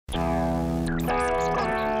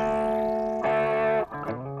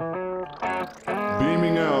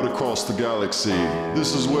across the galaxy.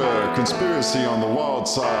 This is where conspiracy on the wild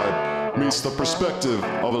side meets the perspective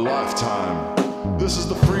of a lifetime. This is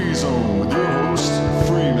the Free Zone with your host,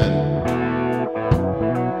 Freeman.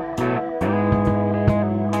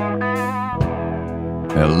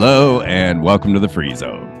 Hello and welcome to the Free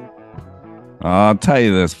Zone. I'll tell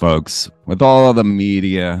you this, folks, with all of the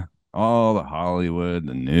media, all the Hollywood,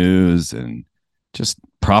 the news, and just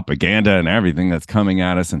propaganda and everything that's coming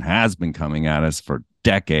at us and has been coming at us for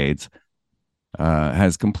decades,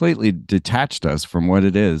 has completely detached us from what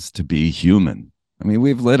it is to be human. I mean,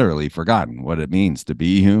 we've literally forgotten what it means to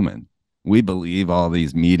be human. We believe all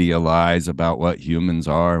these media lies about what humans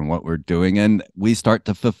are and what we're doing, and we start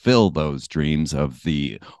to fulfill those dreams of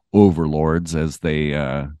the overlords as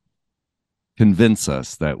they convince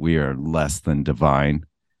us that we are less than divine.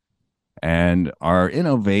 And our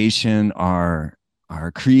innovation, our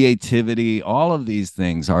creativity, all of these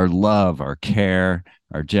things, our love, our care,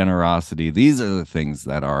 our generosity, these are the things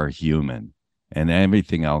that are human, and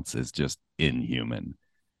everything else is just inhuman.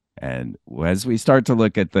 And as we start to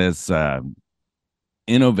look at this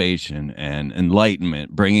innovation and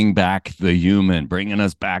enlightenment, bringing back the human, bringing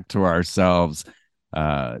us back to ourselves,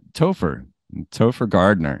 Topher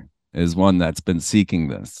Gardner is one that's been seeking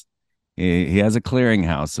this. He has a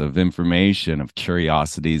clearinghouse of information, of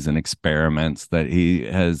curiosities and experiments that he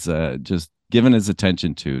has just given his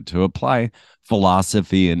attention to apply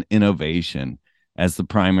philosophy and innovation as the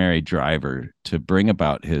primary driver to bring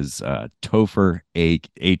about his Topher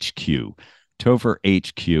HQ. Topher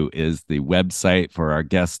HQ is the website for our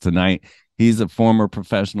guest tonight. He's a former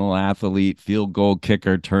professional athlete, field goal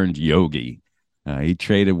kicker turned yogi. He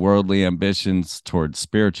traded worldly ambitions towards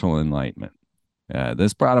spiritual enlightenment.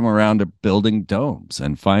 This brought him around to building domes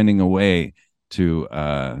and finding a way to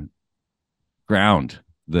ground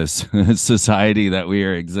this society that we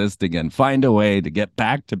are existing in, find a way to get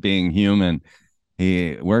back to being human.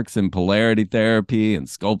 He works in Polarity Therapy and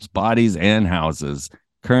sculpts bodies and houses,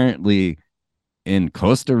 currently in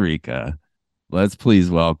Costa Rica. Let's please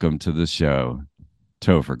welcome to the show,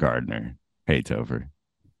 Topher Gardner. Hey, Topher.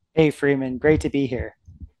 Hey, Freeman. Great to be here.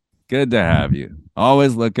 Good to have you.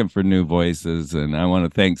 Always looking for new voices, and I want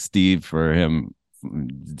to thank Steve for him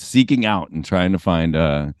seeking out and trying to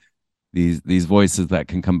find these voices that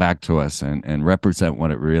can come back to us and represent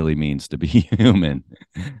what it really means to be human.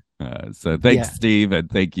 So thanks, Steve, and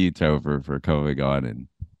thank you, Topher, for coming on and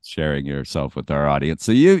sharing yourself with our audience.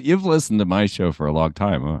 So you've listened to my show for a long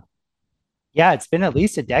time, huh? Yeah, it's been at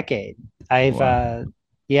least a decade. Wow.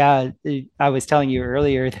 I was telling you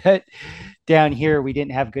earlier that down here we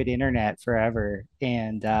didn't have good internet forever,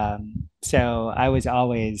 and so I was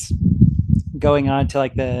always going on to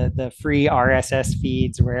like the free RSS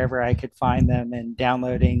feeds wherever I could find them and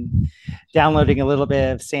downloading a little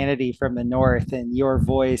bit of sanity from the north. And your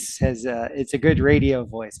voice has it's a good radio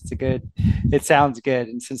voice. It sounds good.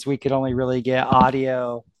 And since we could only really get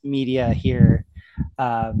audio media here,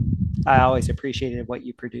 I always appreciated what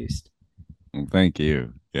you produced. Thank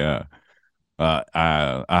you. Yeah.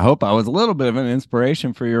 I hope I was a little bit of an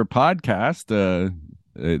inspiration for your podcast, the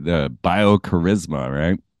Biocharisma,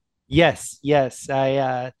 right? Yes.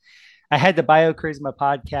 I had the Biocharisma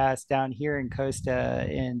podcast down here in Costa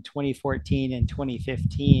in 2014 and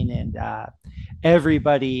 2015, and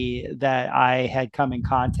everybody that I had come in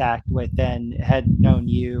contact with then had known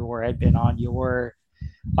you or had been on your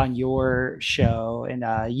show,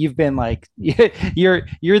 and you've been like you're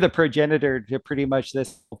the progenitor to pretty much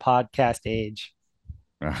this podcast age.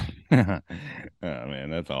 Oh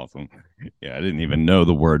man, that's awesome. Yeah, I didn't even know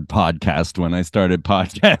the word podcast when I started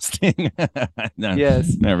podcasting.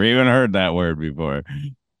 Never even heard that word before.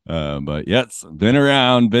 But yes, been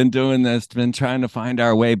around, been doing this, been trying to find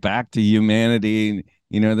our way back to humanity.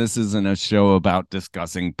 You know, this isn't a show about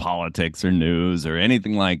discussing politics or news or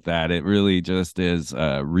anything like that. It really just is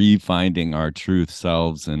refinding our truth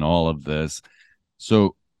selves in all of this.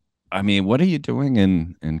 So, I mean, what are you doing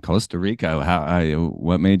in Costa Rica?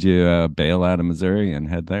 What made you bail out of Missouri and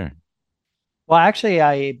head there? Well, actually,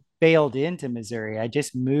 I bailed into Missouri. I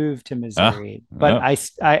just moved to Missouri, but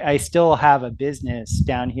I still have a business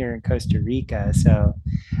down here in Costa Rica. So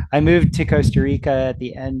I moved to Costa Rica at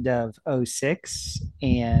the end of 2006,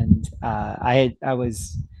 and I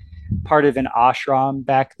was part of an ashram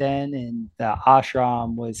back then, and the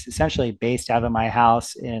ashram was essentially based out of my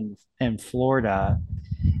house in Florida.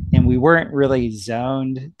 And we weren't really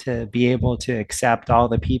zoned to be able to accept all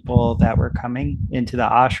the people that were coming into the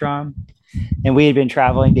ashram. And we had been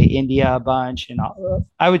traveling to India a bunch, and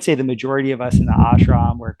I would say the majority of us in the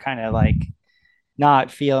ashram were kind of like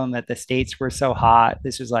not feeling that the states were so hot.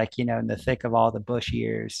 This was like, in the thick of all the Bush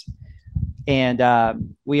years.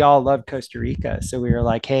 And we all loved Costa Rica. So we were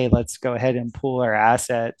like, hey, let's go ahead and pool our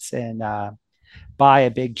assets and buy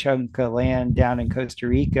a big chunk of land down in Costa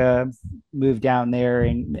Rica, move down there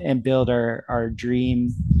and build our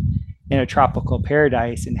dream in a tropical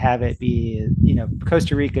paradise and have it be,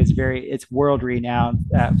 Costa Rica is it's world renowned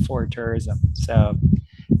for tourism. So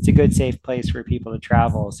it's a good, safe place for people to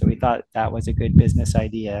travel. So we thought that was a good business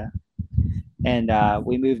idea. And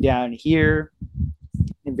we moved down here,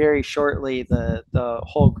 and very shortly the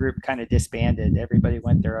whole group kind of disbanded. Everybody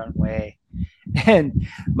went their own way. And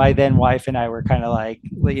my then wife and I were kind of like,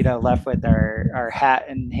 left with our hat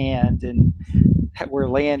in hand, and we're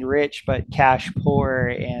land rich but cash poor.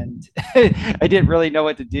 And I didn't really know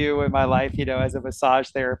what to do in my life, as a massage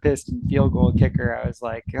therapist and field goal kicker. I was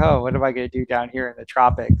like, oh, what am I going to do down here in the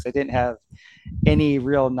tropics? I didn't have any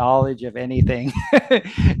real knowledge of anything.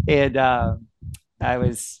 And I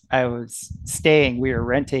was staying. We were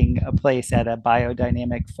renting a place at a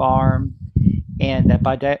biodynamic farm, and the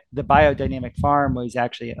biodynamic farm was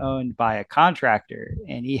actually owned by a contractor,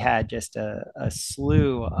 and he had just a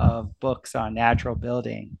slew of books on natural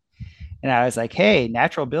building. And I was like, hey,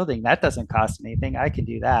 natural building, that doesn't cost anything. I can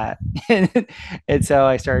do that. And so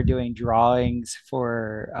I started doing drawings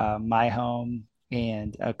for my home,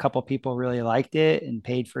 and a couple people really liked it and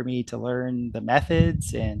paid for me to learn the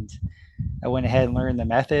methods. And I went ahead and learned the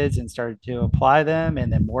methods and started to apply them.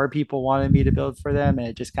 And then more people wanted me to build for them. And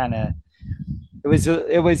it just kind of,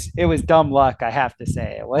 it was dumb luck, I have to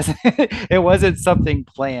say. It wasn't something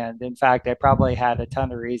planned. In fact, I probably had a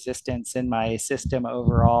ton of resistance in my system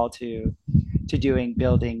overall to doing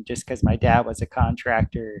building, just because my dad was a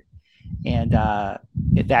contractor. And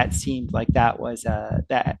that seemed like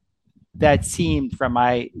that seemed, from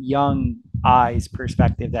my young eyes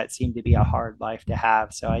perspective, that seemed to be a hard life to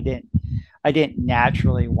have. So I didn't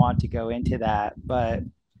naturally want to go into that. But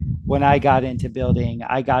when I got into building,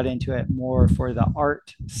 I got into it more for the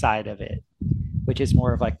art side of it, which is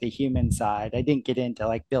more of like the human side. I didn't get into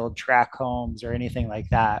like build track homes or anything like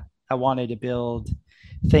that. I wanted to build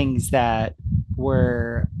things that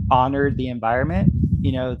were honored the environment,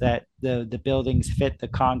 that the buildings fit the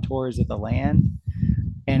contours of the land.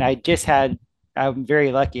 And I'm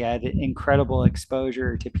very lucky. I had incredible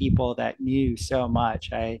exposure to people that knew so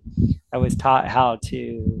much. I was taught how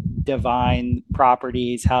to divine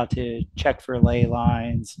properties, how to check for ley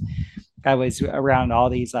lines. I was around all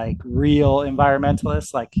these like real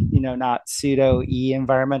environmentalists, like, not pseudo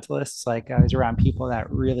environmentalists. Like, I was around people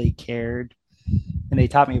that really cared, and they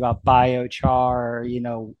taught me about biochar,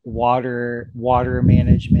 water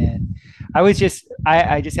management. I just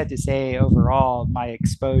had to say, overall, my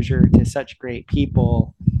exposure to such great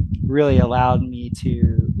people really allowed me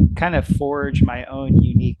to kind of forge my own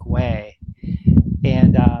unique way.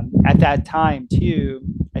 And at that time too,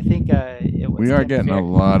 I think it was We are getting a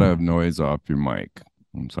lot of noise off your mic.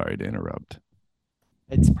 I'm sorry to interrupt.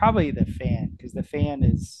 It's probably the fan, because the fan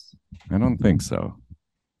is. I don't think so.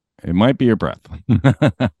 It might be your breath.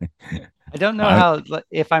 I don't know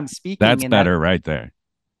if I'm speaking. That's better right there.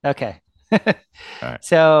 Okay. Right.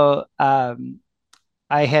 So I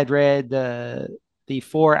had read the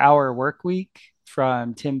 4 Hour Work Week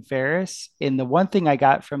from Tim Ferriss, and the one thing I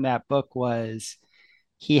got from that book was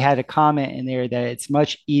he had a comment in there that it's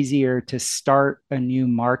much easier to start a new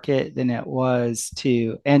market than it was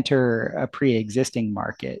to enter a pre-existing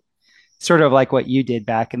market, sort of like what you did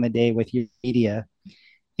back in the day with your media.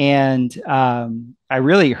 And I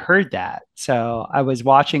really heard that. So I was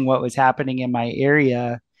watching what was happening in my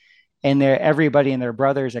area, and everybody and their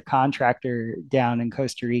brother's a contractor down in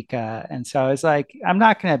Costa Rica. And so I was like, I'm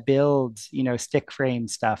not going to build, stick frame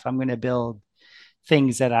stuff. I'm going to build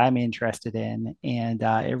things that I'm interested in. And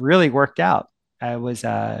it really worked out. I was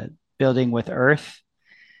building with earth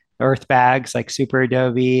bags like super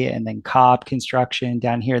adobe, and then cob construction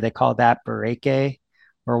down here. They call that bareke,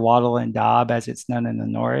 or wattle and daub as it's known in the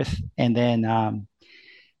north. And then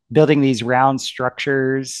building these round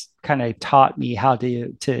structures kind of taught me how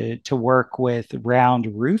to work with round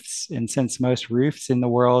roofs. And since most roofs in the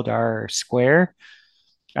world are square,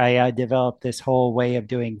 I developed this whole way of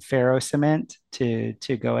doing ferro cement to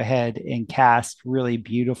go ahead and cast really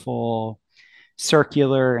beautiful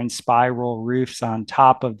circular and spiral roofs on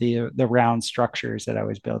top of the round structures that I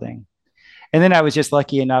was building. And then I was just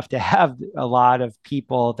lucky enough to have a lot of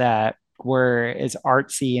people that were as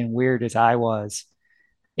artsy and weird as I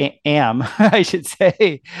am, I should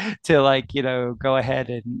say, to like, go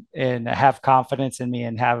ahead and have confidence in me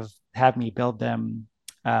and have me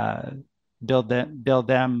uh build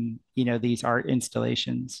them, these art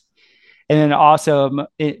installations. And then also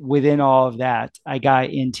within all of that, I got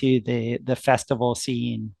into the festival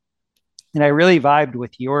scene. And I really vibed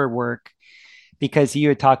with your work because you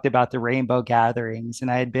had talked about the rainbow gatherings, and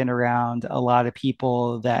I had been around a lot of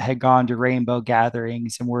people that had gone to rainbow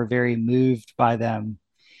gatherings and were very moved by them.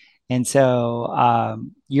 And so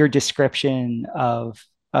your description of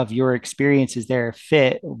your experiences there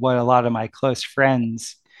fit what a lot of my close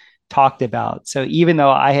friends talked about. So even though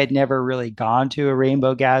I had never really gone to a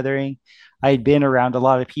rainbow gathering, I had been around a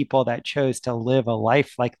lot of people that chose to live a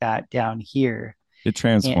life like that down here. It And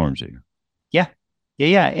transforms you. yeah,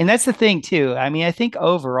 yeah. And that's the thing too. I mean, I think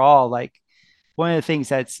overall, like one of the things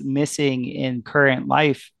that's missing in current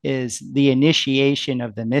life is the initiation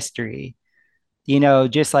of the mystery.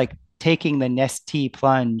 Just like taking the Nestea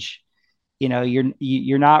plunge.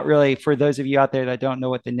 You're not really, for those of you out there that don't know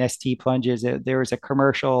what the Nestea plunge is, there was a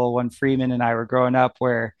commercial when Freeman and I were growing up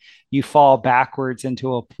where you fall backwards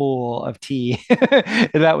into a pool of tea.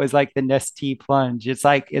 That was like the Nestea plunge. It's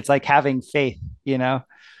like having faith, you know.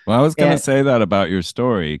 Well, I was going to And say that about your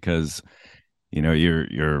story because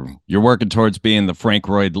you're working towards being the Frank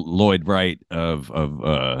Lloyd Wright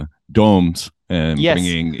of domes and yes.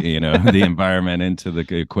 bringing the environment into the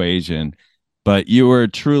equation, but you were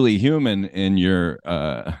truly human in your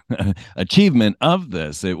achievement of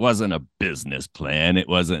this. It wasn't a business plan. It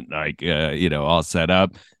wasn't like all set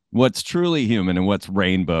up. What's truly human and what's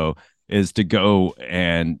rainbow is to go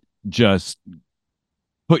and just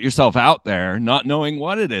put yourself out there, not knowing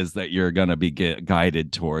what it is that you're going to be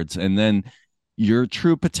guided towards, and then your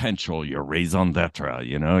true potential, your raison d'etre,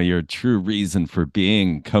 your true reason for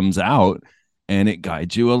being comes out and it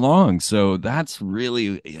guides you along. So that's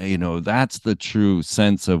really, that's the true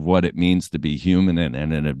sense of what it means to be human and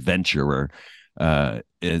an adventurer.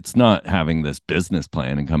 It's not having this business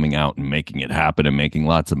plan and coming out and making it happen and making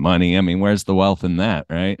lots of money. I mean, where's the wealth in that,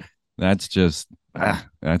 right? That's just,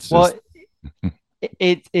 that's Well, just.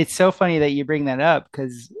 it's so funny that you bring that up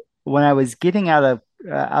because when I was getting out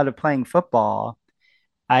of playing football,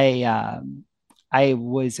 I I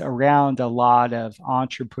was around a lot of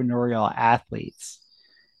entrepreneurial athletes,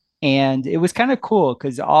 and it was kind of cool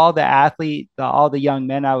because all the young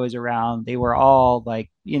men I was around, they were all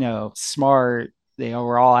like smart, they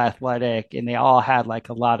were all athletic, and they all had like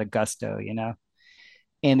a lot of gusto,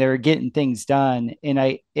 and they were getting things done. And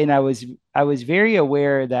I was very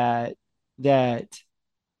aware that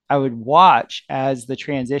I would watch as the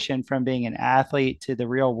transition from being an athlete to the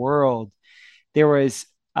real world, there was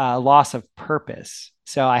a loss of purpose.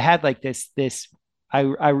 So I had like this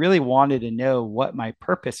I really wanted to know what my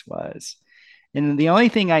purpose was. And the only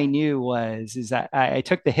thing I knew is that I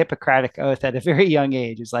took the Hippocratic oath at a very young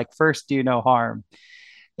age. It's like first do no harm.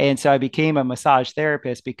 And so I became a massage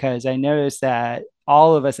therapist because I noticed that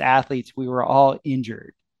all of us athletes, we were all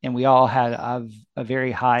injured and we all had a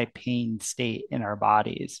very high pain state in our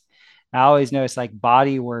bodies. I always noticed like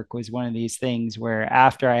body work was one of these things where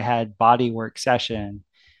after I had body work session,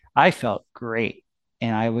 I felt great.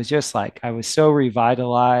 And I was just like, I was so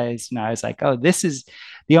revitalized. And I was like, oh, this is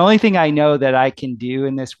the only thing I know that I can do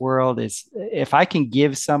in this world is if I can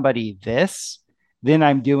give somebody this, then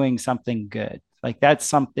I'm doing something good. Like that's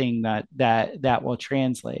something that will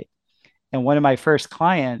translate. And one of my first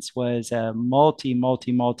clients was a multi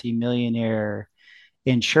millionaire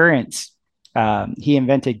insurance. He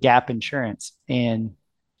invented gap insurance, and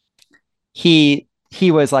he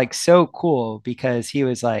was like so cool because he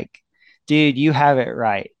was like, dude, you have it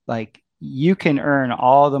right. Like you can earn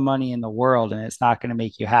all the money in the world and it's not going to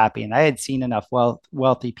make you happy. And I had seen enough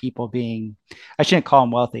wealthy people I shouldn't call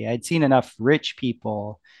them wealthy. I'd seen enough rich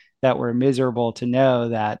people that were miserable to know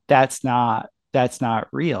that that's not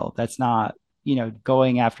real. That's not,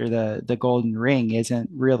 going after the golden ring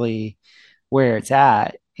isn't really where it's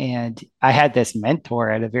at. And I had this mentor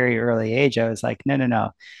at a very early age. I was like, no, no,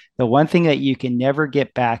 no. The one thing that you can never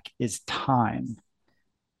get back is time.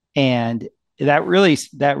 And that really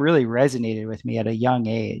resonated with me at a young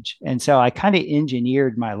age. And so I kind of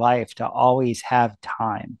engineered my life to always have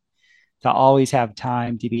time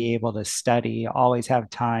to be able to study, always have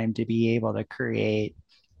time to be able to create,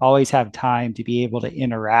 always have time to be able to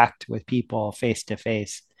interact with people face to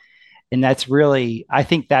face. And I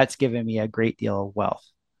think that's given me a great deal of wealth.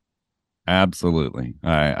 Absolutely.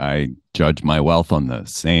 I judge my wealth on the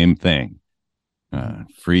same thing.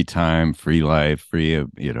 Free time, free life, free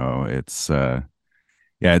of, it's yeah,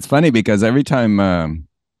 it's funny because every time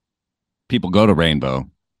people go to Rainbow,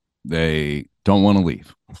 they don't want to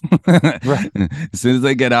leave. Right. As soon as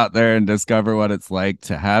they get out there and discover what it's like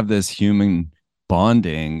to have this human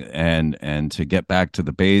bonding and to get back to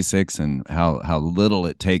the basics and how little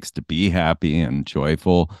it takes to be happy and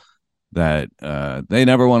joyful, that they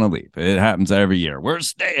never want to leave. It happens every year. We're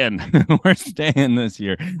staying. We're staying this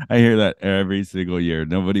year. I hear that every single year.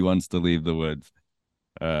 Nobody wants to leave the woods.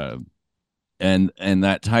 Uh, and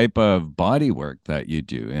that type of body work that you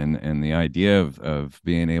do, and the idea of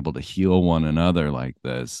being able to heal one another like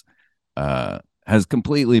this, has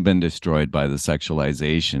completely been destroyed by the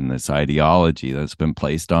sexualization, this ideology that's been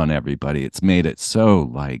placed on everybody. It's made it so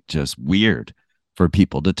like just weird for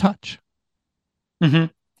people to touch. Mm-hmm.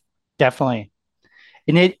 Definitely.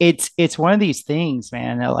 And it's one of these things,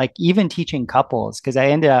 man, like even teaching couples, because I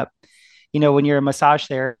ended up, when you're a massage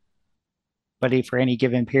therapist for any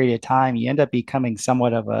given period of time, you end up becoming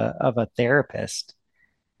somewhat of a therapist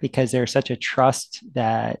because there's such a trust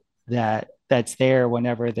that's there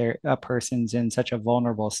whenever a person's in such a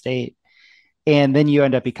vulnerable state. And then you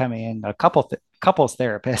end up becoming a couples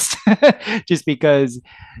therapist just because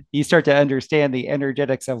you start to understand the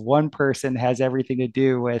energetics of one person has everything to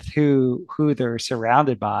do with who they're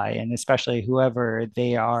surrounded by, and especially whoever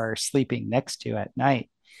they are sleeping next to at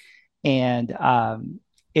night. And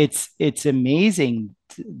it's amazing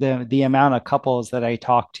the amount of couples that I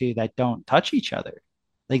talk to that don't touch each other.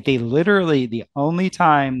 Like they literally, the only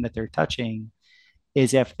time that they're touching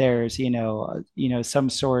is if there's some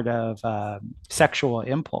sort of sexual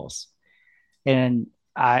impulse. And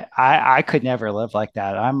I could never live like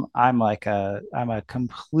that. I'm a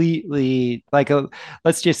completely like a,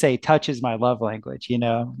 let's just say touch is my love language.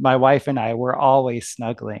 My wife and I, we're always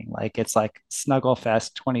snuggling. Like it's like Snuggle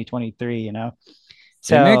Fest 2023. It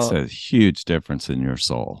makes So a huge difference in your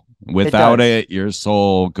soul. it Without does. it, your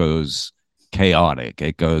soul goes chaotic.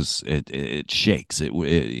 It shakes.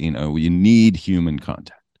 You need human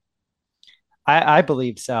contact. I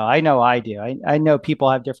believe so. I know I do. I know people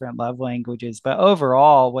have different love languages, but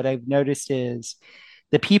overall, what I've noticed is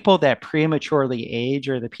the people that prematurely age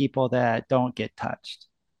are the people that don't get touched.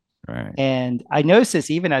 Right. And I noticed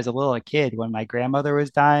this even as a little kid when my grandmother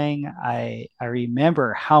was dying. I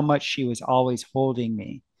remember how much she was always holding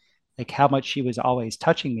me, like how much she was always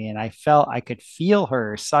touching me. And I could feel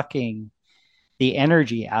her sucking the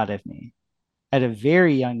energy out of me at a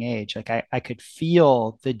very young age. Like I could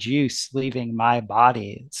feel the juice leaving my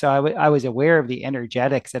body. So I was aware of the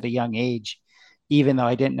energetics at a young age, even though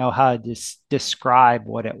I didn't know how to describe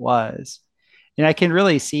what it was. And I can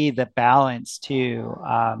really see the balance too,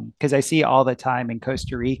 because I see all the time in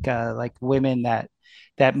Costa Rica, like women that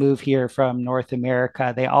move here from North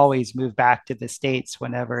America, they always move back to the States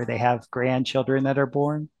whenever they have grandchildren that are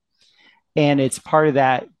born. And it's part of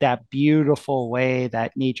that beautiful way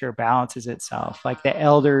that nature balances itself. Like the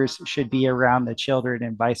elders should be around the children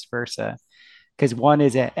and vice versa, because one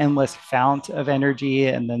is an endless fount of energy,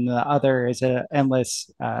 and then the other is an endless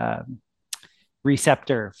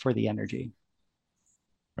receptor for the energy.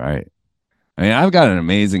 Right. I mean, I've got an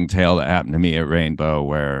amazing tale that happened to me at Rainbow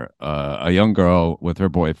where a young girl with her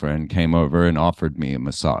boyfriend came over and offered me a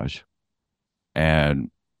massage. And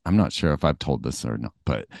I'm not sure if I've told this or not,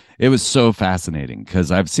 but it was so fascinating because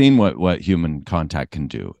I've seen what human contact can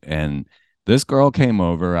do. And this girl came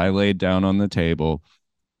over, I laid down on the table,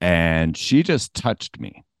 and she just touched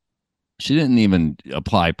me. She didn't even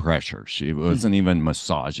apply pressure. She wasn't even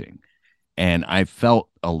massaging. And I felt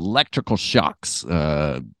electrical shocks.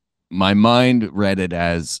 My mind read it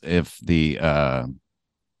as if the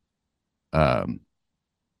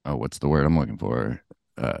what's the word I'm looking for?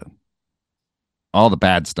 All the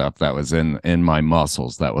bad stuff that was in my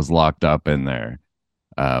muscles that was locked up in there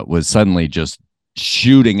was suddenly just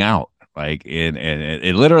shooting out. Like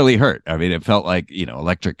it literally hurt. I mean, it felt like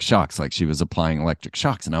electric shocks, like she was applying electric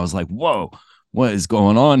shocks, and I was like, "Whoa, what is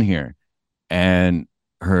going on here?" And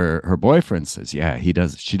her boyfriend says, "Yeah, he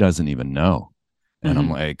does. She doesn't even know." And I'm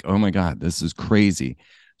Mm-hmm. like, "Oh my god, this is crazy."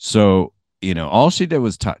 So all she did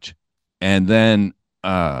was touch, and then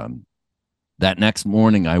that next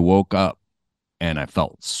morning I woke up and I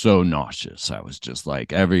felt so nauseous. I was just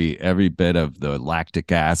like every bit of the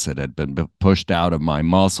lactic acid had been pushed out of my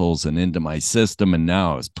muscles and into my system, and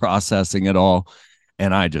now I was processing it all,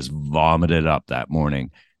 and I just vomited up that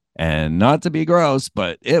morning. And not to be gross,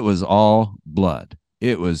 but it was all blood.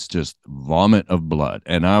 It was just vomit of blood,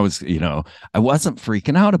 and I wasn't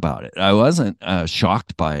freaking out about it. I wasn't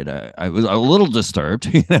shocked by it. I was a little disturbed,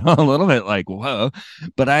 a little bit like, whoa,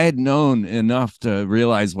 but I had known enough to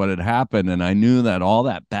realize what had happened, and I knew that all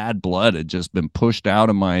that bad blood had just been pushed out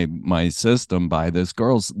of my system by this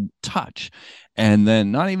girl's touch, and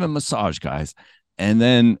then not even massage, guys. And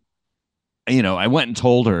then I went and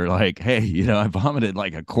told her like, hey, I vomited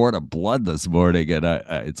like a quart of blood this morning, and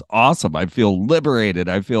it's awesome. I feel liberated.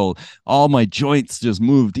 I feel all my joints just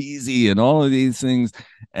moved easy, and all of these things.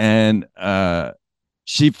 And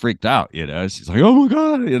she freaked out, she's like, oh my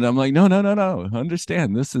God. And I'm like, no, no, no, no.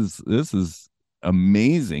 Understand. This is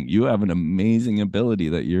amazing. You have an amazing ability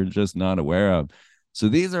that you're just not aware of. So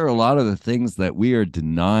these are a lot of the things that we are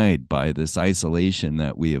denied by this isolation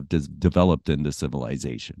that we have developed into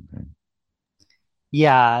civilization. Right?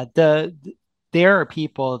 Yeah, there are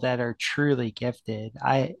people that are truly gifted.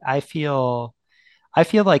 I feel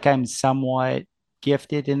like I'm somewhat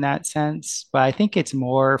gifted in that sense, but I think it's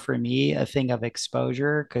more for me a thing of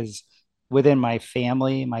exposure because within my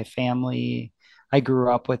family, I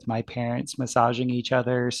grew up with my parents massaging each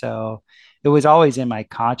other. So it was always in my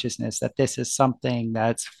consciousness that this is something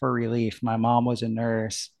that's for relief. My mom was a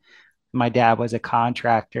nurse, my dad was a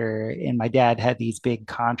contractor, and my dad had these big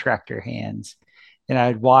contractor hands. And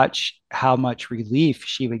I'd watch how much relief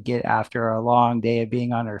she would get after a long day of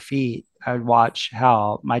being on her feet. I would watch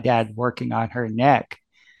how my dad working on her neck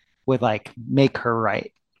would like make her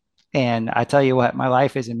right. And I tell you what, my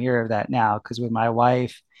life is a mirror of that now because with my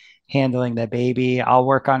wife handling the baby, I'll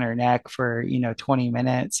work on her neck for, 20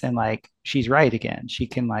 minutes and like she's right again. She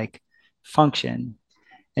can like function.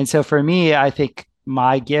 And so for me, I think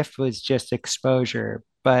my gift was just exposure,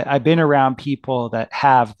 but I've been around people that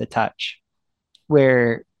have the touch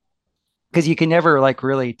where because you can never like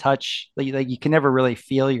really touch like you can never really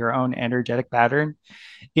feel your own energetic pattern.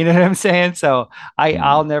 You know what I'm saying? So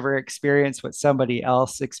I'll Mm, never experience what somebody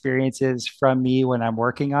else experiences from me when I'm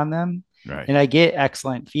working on them. right. And I get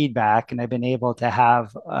excellent feedback, and I've been able to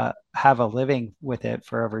have a living with it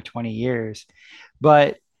for over 20 years.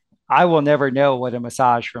 But I will never know what a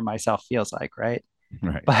massage for myself feels like, right?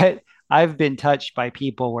 Right. But I've been touched by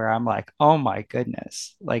people where I'm like, oh my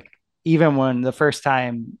goodness. Like, even when the first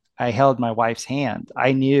time I held my wife's hand,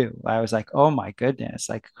 I knew I was like, oh my goodness,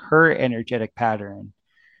 like her energetic pattern,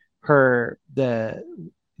 her, the,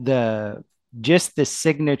 just the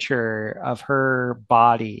signature of her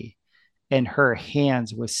body and her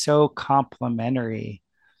hands was so complementary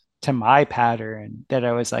to my pattern that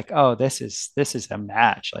I was like, oh, this is a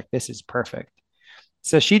match. Like, this is perfect.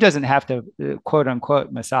 So she doesn't have to quote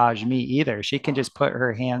unquote massage me either. She can just put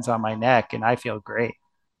her hands on my neck and I feel great.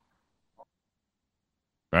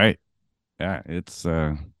 Right. Yeah, it's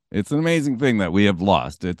an amazing thing that we have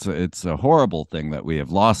lost. It's a horrible thing that we have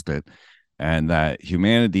lost it, and that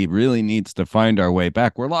humanity really needs to find our way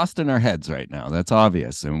back. We're lost in our heads right now. That's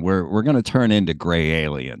obvious, and we're going to turn into gray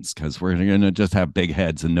aliens because we're going to just have big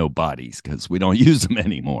heads and no bodies because we don't use them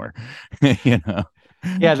anymore. you know.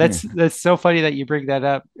 Yeah, that's so funny that you bring that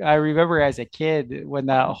up. I remember as a kid when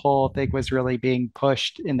that whole thing was really being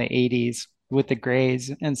pushed in the 80s with the grays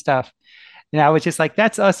and stuff. And I was just like,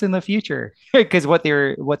 that's us in the future. Because what they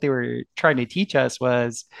were trying to teach us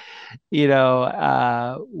was,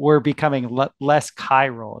 we're becoming less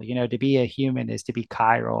chiral. To be a human is to be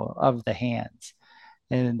chiral of the hands.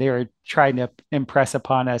 And they were trying to impress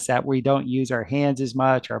upon us that we don't use our hands as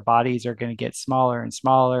much. Our bodies are going to get smaller and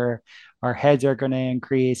smaller. Our heads are going to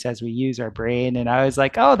increase as we use our brain. And I was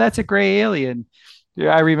like, oh, that's a gray alien.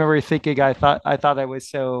 Yeah, I remember thinking I thought I was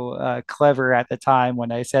so clever at the time when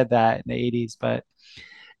I said that in the 80s. But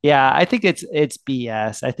yeah, I think it's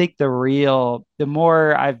BS. I think the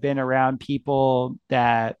more I've been around people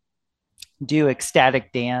that do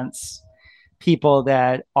ecstatic dance, people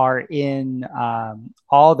that are in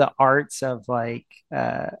all the arts of like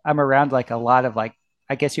I'm around like a lot of like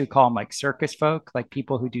I guess you would call them like circus folk, like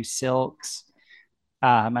people who do silks.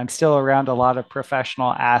 I'm still around a lot of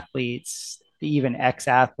professional athletes, even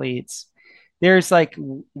ex-athletes. There's like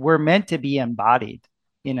we're meant to be embodied,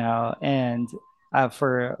 and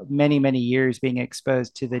for many, many years being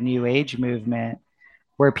exposed to the new age movement,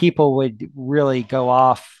 where people would really go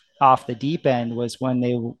off the deep end was when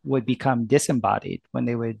they would become disembodied, when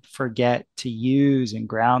they would forget to use and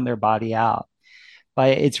ground their body out.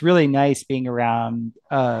 But it's really nice being around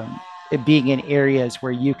being in areas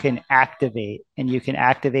where you can activate and you can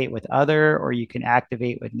activate with other or you can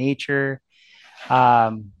activate with nature.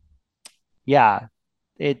 um, yeah,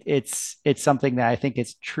 it's something that I think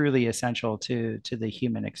is truly essential to the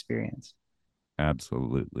human experience.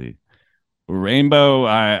 Absolutely. Rainbow,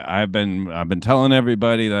 I've been telling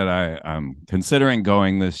everybody that I'm considering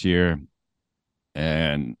going this year,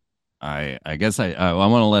 and I guess I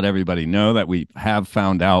want to let everybody know that we have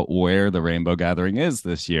found out where the Rainbow Gathering is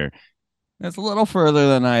this year. It's a little further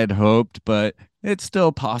than I had hoped, but it's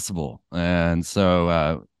still possible. And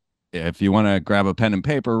so, if you want to grab a pen and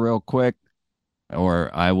paper real quick, or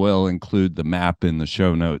I will include the map in the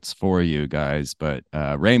show notes for you guys. But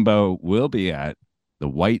Rainbow will be at the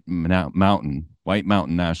White Mountain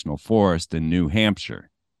National Forest in New Hampshire,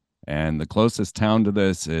 and the closest town to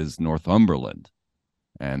this is Northumberland.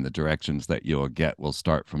 And the directions that you'll get will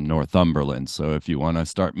start from Northumberland. So if you want to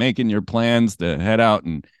start making your plans to head out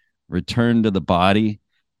and return to the body,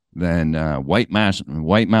 then White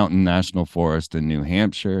Mountain National Forest in New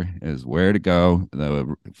Hampshire is where to go.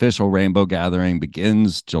 The official rainbow gathering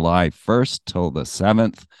begins July 1st till the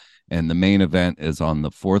 7th, and the main event is on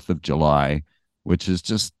the 4th of July, which is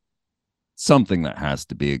just something that has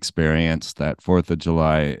to be experienced. That 4th of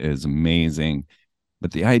July is amazing.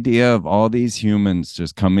 But the idea of all these humans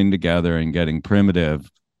just coming together and getting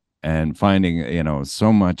primitive and finding,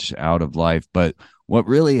 so much out of life. But what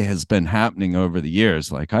really has been happening over the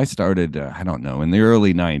years, like I started, I don't know, in the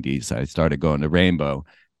early 90s, I started going to Rainbow.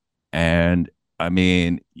 And I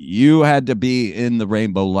mean, you had to be in the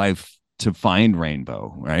Rainbow life to find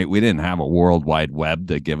Rainbow, right? We didn't have a world wide web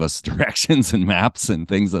to give us directions and maps and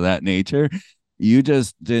things of that nature. You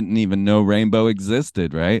just didn't even know Rainbow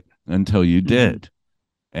existed, right? Until you Mm-hmm. did.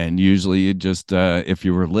 And usually you just if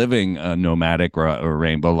you were living a nomadic or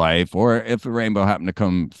rainbow life, or if a rainbow happened to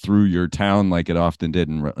come through your town like it often did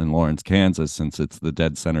in Lawrence, Kansas, since it's the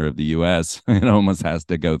dead center of the US, it almost has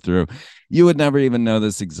to go through, you would never even know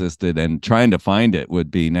this existed, and trying to find it would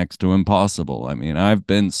be next to impossible. I mean, I've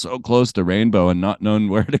been so close to rainbow and not known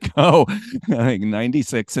where to go. Like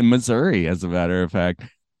 96 in Missouri, as a matter of fact.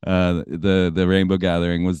 The rainbow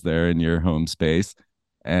gathering was there in your home space.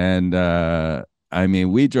 And I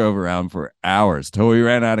mean, we drove around for hours till we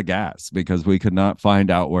ran out of gas because we could not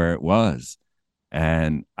find out where it was.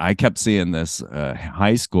 And I kept seeing this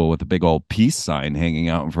high school with a big old peace sign hanging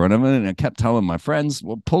out in front of it. And I kept telling my friends,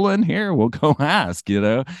 well, pull in here. We'll go ask, These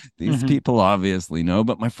Mm-hmm. people obviously know.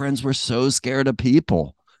 But my friends were so scared of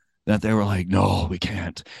people that they were like, no, we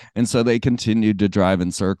can't. And so they continued to drive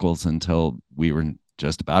in circles until we were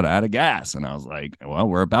just about out of gas. And I was like, well,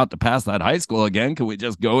 we're about to pass that high school again. Can we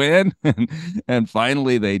just go in? And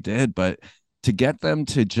finally they did. But to get them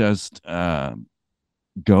to just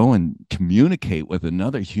go and communicate with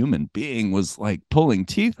another human being was like pulling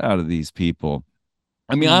teeth out of these people.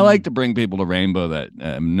 I mean, I like Mm-hmm. to bring people to Rainbow that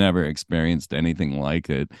have never experienced anything like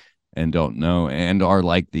it and don't know, and are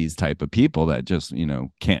like these type of people that just,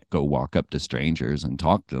 can't go walk up to strangers and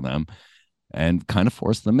talk to them, and kind of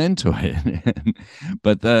force them into it.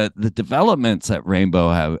 But the developments at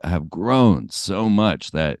Rainbow have grown so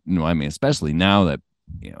much that, I mean, especially now that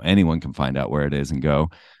anyone can find out where it is and go.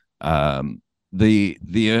 Um, the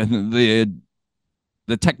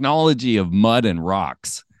technology of mud and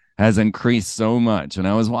rocks has increased so much. And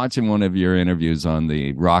I was watching one of your interviews on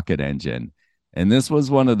the rocket engine, and this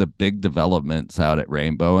was one of the big developments out at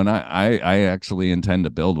Rainbow. And I actually intend to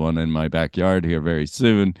build one in my backyard here very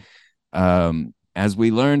soon. As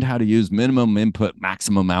we learned how to use minimum input,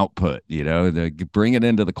 maximum output, to bring it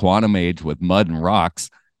into the quantum age with mud and rocks,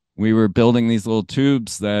 we were building these little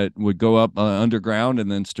tubes that would go up underground and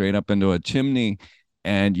then straight up into a chimney.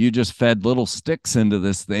 And you just fed little sticks into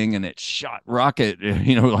this thing and it shot rocket,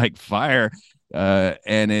 like fire.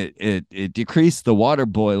 And it decreased the water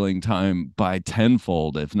boiling time by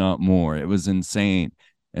tenfold, if not more. It was insane.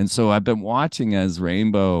 And so I've been watching as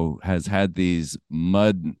Rainbow has had these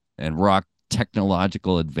mud and rock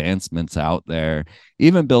technological advancements out there,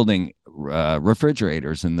 even building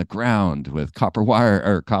refrigerators in the ground with copper wire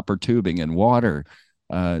or copper tubing and water.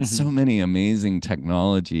 So Mm-hmm. many amazing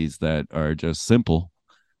technologies that are just simple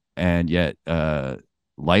and yet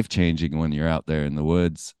life changing when you're out there in the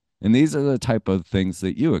woods. And these are the type of things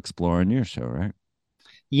that you explore in your show, right?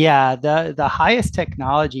 Yeah, the highest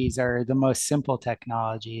technologies are the most simple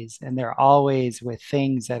technologies, and they're always with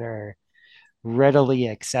things that are readily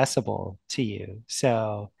accessible to you.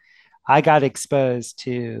 So I got exposed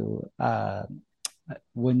to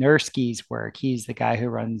Winerski's work. He's the guy who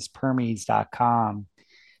runs Permies.com.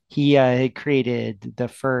 He had created the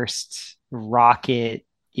first rocket,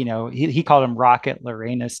 he called them rocket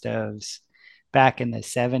Lorena stoves back in the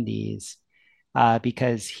 70s,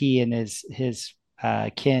 because he and his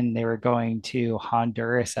kin, they were going to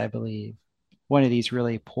Honduras, I believe, one of these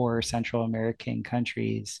really poor Central American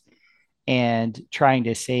countries, and trying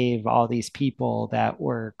to save all these people that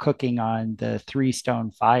were cooking on the three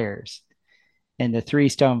stone fires. And the three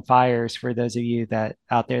stone fires, for those of you that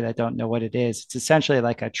out there that don't know what it is, it's essentially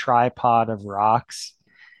like a tripod of rocks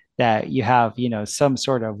that you have, some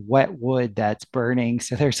sort of wet wood that's burning.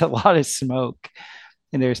 So there's a lot of smoke,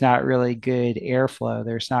 and there's not really good airflow.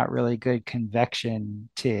 There's not really good convection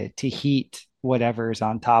to heat whatever's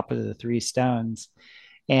on top of the three stones.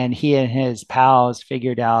 And he and his pals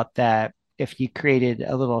figured out that if you created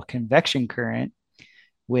a little convection current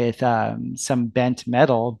with some bent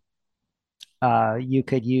metal, you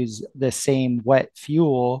could use the same wet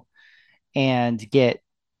fuel and get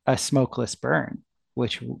a smokeless burn,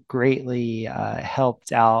 which greatly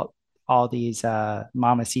helped out all these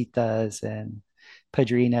mamacitas and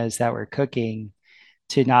padrinas that were cooking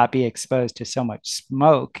to not be exposed to so much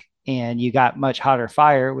smoke. And you got much hotter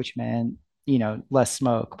fire, which meant, less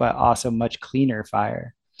smoke, but also much cleaner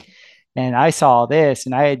fire. And I saw this,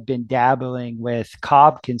 and I had been dabbling with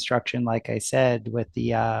cob construction, like I said, with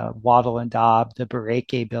the wattle and daub, the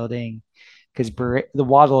Bareke building, because the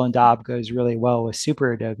wattle and daub goes really well with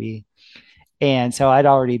super adobe. And so I'd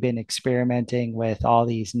already been experimenting with all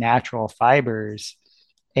these natural fibers.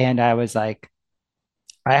 And I was like,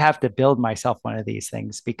 I have to build myself one of these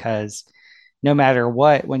things because no matter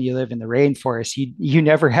what, when you live in the rainforest, you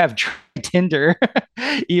never have dry tinder.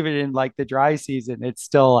 Even in like the dry season, it's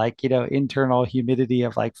still like, internal humidity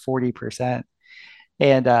of like 40%.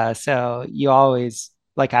 And so you always,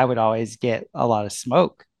 like, I would always get a lot of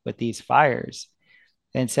smoke with these fires.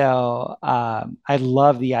 And so I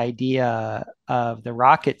love the idea of the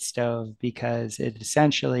rocket stove because it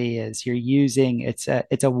essentially is you're using it's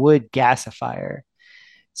a wood gasifier.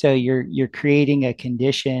 So you're creating a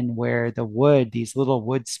condition where the wood, these little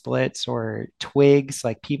wood splits or twigs,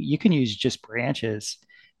 like people, you can use just branches,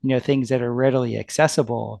 things that are readily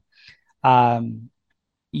accessible. Um,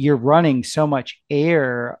 you're running so much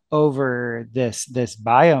air over this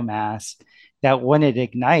biomass that when it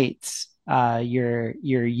ignites, you're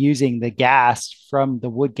using the gas from the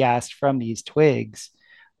wood gas from these twigs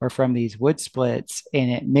or from these wood splits, and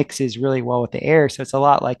it mixes really well with the air. So it's a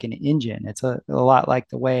lot like an engine. It's a lot like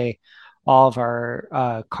the way all of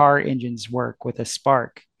our car engines work with a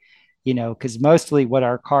spark. Because mostly what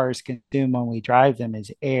our cars consume when we drive them is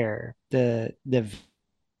air.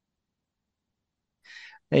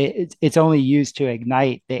 It's only used to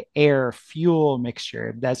ignite the air fuel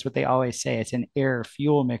mixture. That's what they always say. It's an air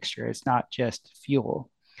fuel mixture. It's not just fuel.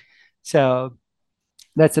 So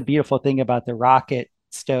that's a beautiful thing about the rocket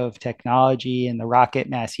stove technology and the rocket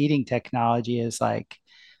mass heating technology is like,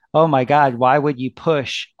 oh my God, why would you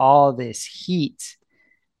push all this heat?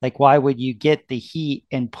 Like, why would you get the heat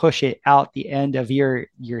and push it out the end of your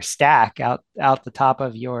stack, out the top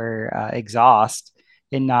of your exhaust,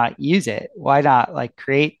 and not use it? Why not like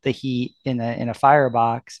create the heat in a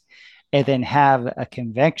firebox and then have a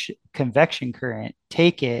convection current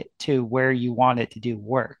take it to where you want it to do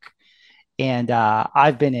work? And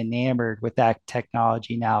I've been enamored with that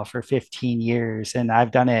technology now for 15 years, and I've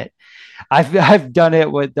done it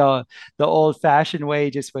with the old fashioned way,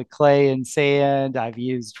 just with clay and sand. I've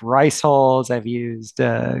used rice hulls. I've used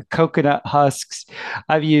coconut husks.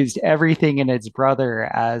 I've used everything and its brother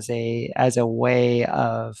as a way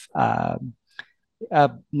of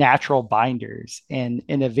natural binders, and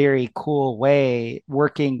in a very cool way,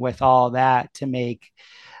 working with all that to make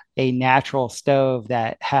a natural stove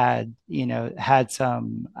that had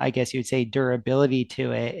some, I guess you would say, durability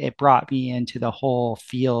to it. It brought me into the whole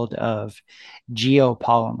field of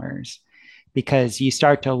geopolymers, because you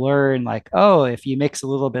start to learn like, oh, if you mix a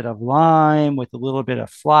little bit of lime with a little bit of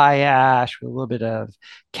fly ash with a little bit of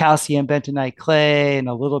calcium bentonite clay and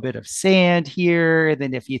a little bit of sand here, and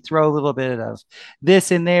then if you throw a little bit of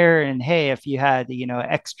this in there, and hey, if you had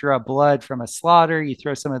extra blood from a slaughter, you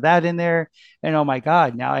throw some of that in there, and oh my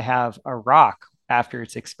God, now I have a rock after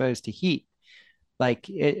it's exposed to heat. Like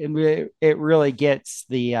it really gets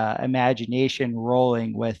the imagination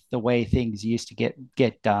rolling with the way things used to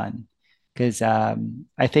get done. Because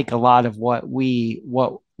I think a lot of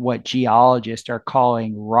what geologists are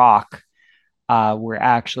calling rock were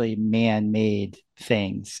actually man-made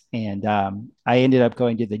things. And I ended up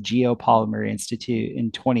going to the Geopolymer Institute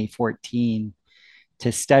in 2014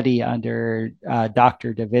 to study under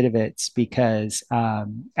Dr. Davidovitz, because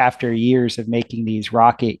after years of making these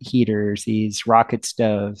rocket heaters, these rocket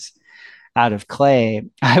stoves out of clay,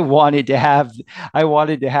 I wanted to have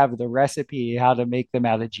the recipe how to make them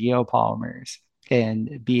out of geopolymers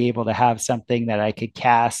and be able to have something that I could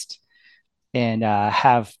cast and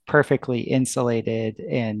have perfectly insulated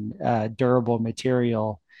and durable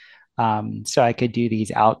material, so I could do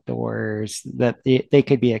these outdoors that they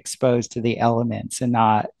could be exposed to the elements and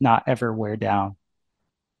not ever wear down.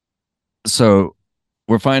 So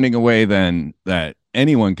we're finding a way then that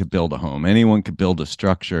anyone could build a home, anyone could build a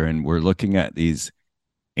structure, and we're looking at these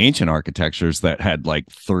ancient architectures that had like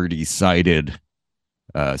 30 sided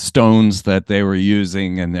stones that they were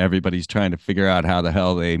using, and everybody's trying to figure out how the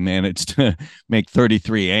hell they managed to make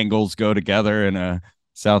 33 angles go together in a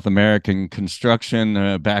South American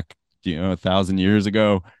construction back 1,000 years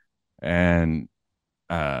ago. And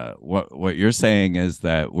what you're saying is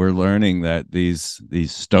that we're learning that these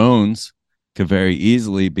stones could very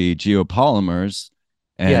easily be geopolymers,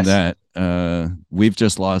 and Yes. that we've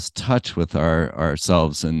just lost touch with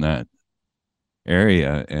ourselves in that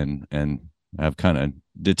area, and have kind of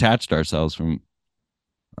detached ourselves from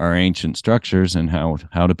our ancient structures and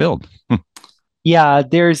how to build. Yeah,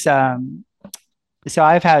 there's so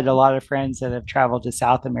I've had a lot of friends that have traveled to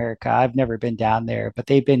South America. I've never been down there, but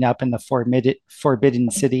they've been up in the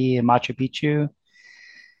Forbidden City in Machu Picchu.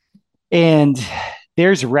 And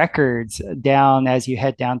there's records down as you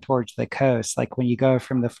head down towards the coast. Like when you go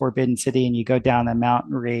from the Forbidden City and you go down the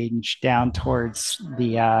mountain range down towards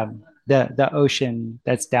the ocean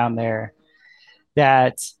that's down there,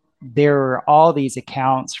 that there are all these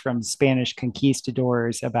accounts from Spanish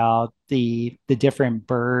conquistadors about the different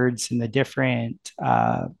birds and the different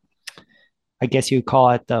I guess you would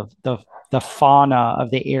call it the fauna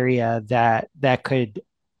of the area that could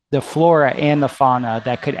the flora and the fauna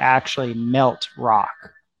that could actually melt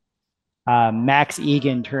rock. Max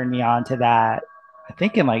Egan turned me on to that, I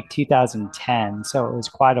think in like 2010, so it was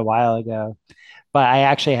quite a while ago. But I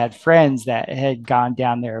actually had friends that had gone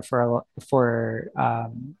down there for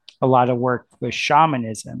a lot of work with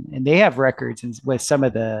shamanism, and they have records with some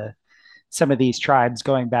of these tribes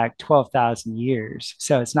going back 12,000 years.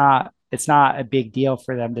 So it's not a big deal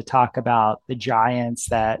for them to talk about the giants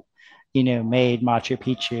that made Machu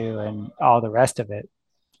Picchu and all the rest of it.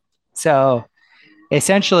 So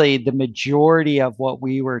essentially the majority of what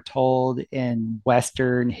we were told in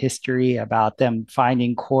Western history about them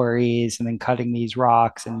finding quarries and then cutting these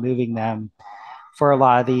rocks and moving them for a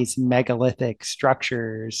lot of these megalithic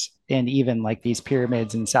structures and even like these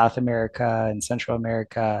pyramids in South America and Central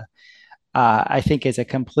America, I think is a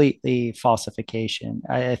completely falsification.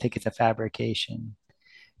 I think it's a fabrication.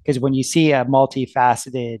 Because when you see a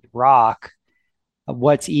multifaceted rock,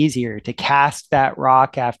 what's easier to cast that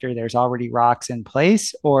rock after there's already rocks in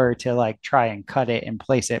place or to like try and cut it and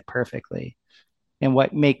place it perfectly? And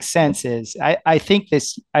what makes sense is I think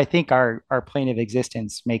our plane of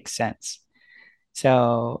existence makes sense.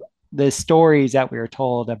 So the stories that we were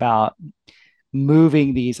told about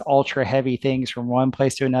moving these ultra heavy things from one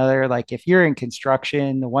place to another, like if you're in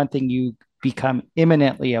construction, the one thing you become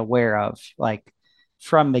imminently aware of, like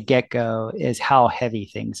from the get-go, is how heavy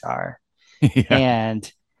things are. Yeah.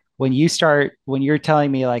 And when you're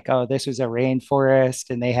telling me like, oh, this was a rainforest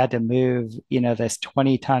and they had to move, this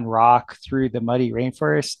 20-ton rock through the muddy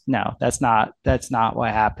rainforest. No, that's not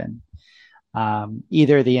what happened.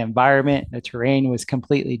 Either the environment, the terrain was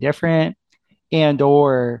completely different, and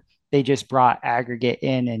or they just brought aggregate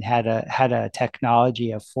in and had a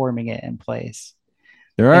technology of forming it in place.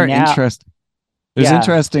 There And are now, there's yeah.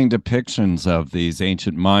 interesting depictions of these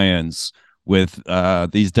ancient Mayans with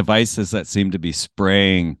these devices that seem to be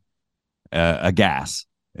spraying a gas.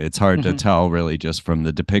 It's hard to Mhm. tell really just from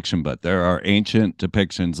the depiction, but there are ancient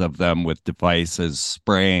depictions of them with devices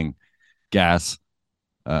spraying gas.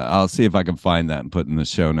 I'll see if I can find that and put in the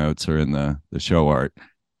show notes or in the show art.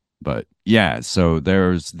 But yeah, so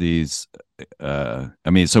there's these. I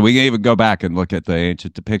mean, so we can even go back and look at the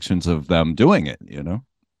ancient depictions of them doing it.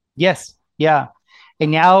 Yes, yeah.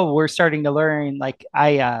 And now we're starting to learn. Like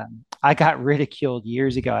I got ridiculed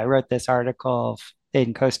years ago. I wrote this article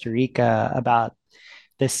in Costa Rica about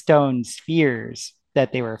the stone spheres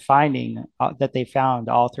that they were finding that they found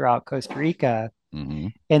all throughout Costa Rica. Mm-hmm.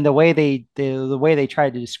 And the way they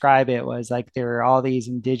tried to describe it was like there were all these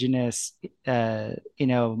indigenous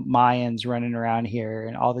Mayans running around here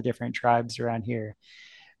and all the different tribes around here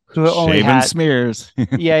who Just only shaving had, smears.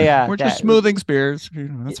 yeah, We're just that, smoothing spears.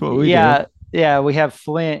 That's what we do. yeah, yeah, we have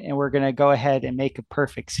flint and we're going to go ahead and make a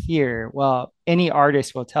perfect sphere. Well, any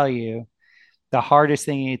artist will tell you the hardest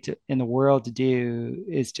thing in the world to do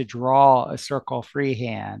is to draw a circle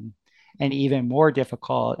freehand, and even more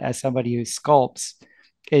difficult as somebody who sculpts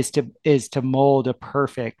is to mold a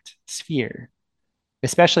perfect sphere,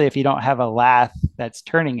 especially if you don't have a lathe that's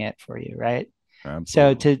turning it for you, right? So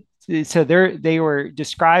Absolutely. to so they were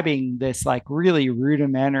describing this like really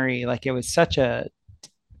rudimentary, like it was such a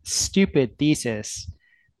stupid thesis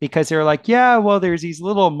because they were like, yeah, well, there's these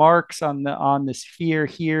little marks on the sphere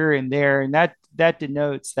here and there, and that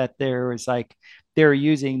denotes that there was like they're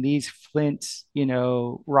using these flint,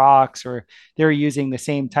 rocks, or they're using the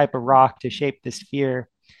same type of rock to shape the sphere.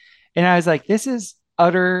 And I was like, this is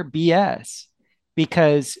utter BS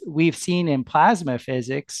because we've seen in plasma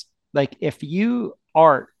physics, like if you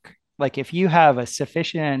arc, like if you have a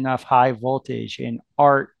sufficient enough high voltage and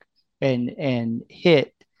arc and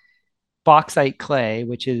hit bauxite clay,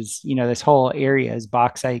 which is, this whole area is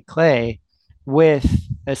bauxite clay with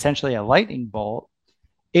essentially a lightning bolt,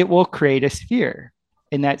 it will create a sphere.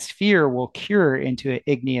 And that sphere will cure into an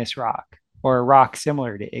igneous rock or a rock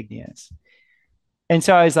similar to igneous. And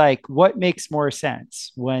so I was like, what makes more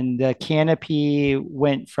sense when the canopy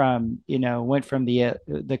went from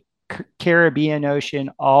the Caribbean Ocean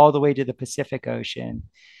all the way to the Pacific Ocean?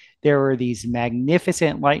 There were these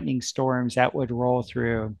magnificent lightning storms that would roll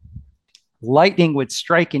through. Lightning would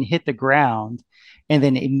strike and hit the ground and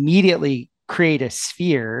then immediately create a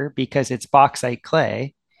sphere because it's bauxite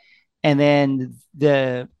clay. And then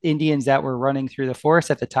the Indians that were running through the forest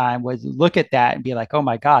at the time would look at that and be like, oh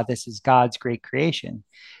my God, this is God's great creation.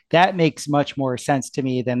 That makes much more sense to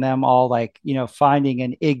me than them all like, finding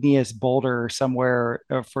an igneous boulder somewhere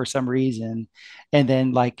for some reason and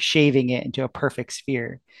then like shaving it into a perfect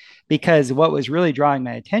sphere. Because what was really drawing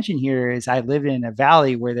my attention here is I lived in a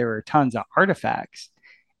valley where there were tons of artifacts.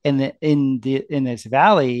 And in this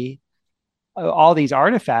valley, all these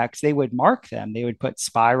artifacts, they would mark them. They would put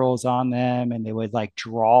spirals on them and they would like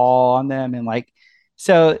draw on them. And like,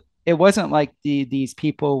 so it wasn't like these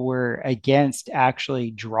people were against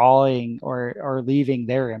actually drawing or leaving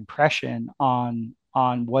their impression on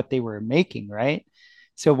what they were making, right?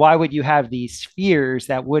 So why would you have these spheres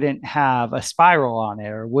that wouldn't have a spiral on it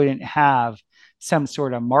or wouldn't have some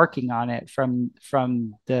sort of marking on it from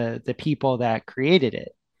the people that created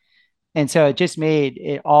it? And so it just made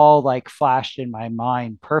it all like flashed in my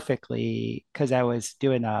mind perfectly because I was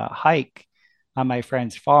doing a hike on my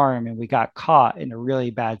friend's farm and we got caught in a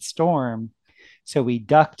really bad storm. So we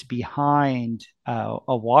ducked behind a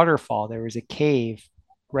waterfall. There was a cave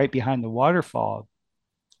right behind the waterfall.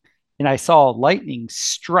 And I saw lightning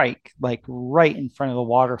strike like right in front of the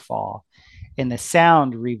waterfall. And the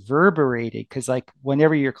sound reverberated because, like,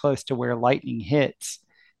 whenever you're close to where lightning hits,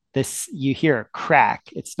 this you hear a crack.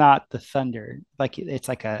 It's not the thunder. Like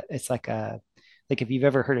like if you've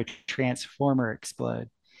ever heard a transformer explode,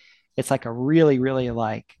 it's like a really, really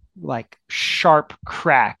like sharp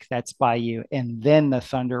crack that's by you, and then the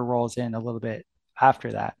thunder rolls in a little bit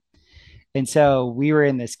after that. And so we were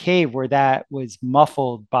in this cave where that was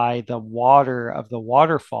muffled by the water of the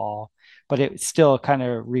waterfall, but it still kind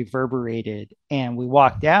of reverberated. And we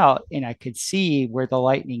walked out, and I could see where the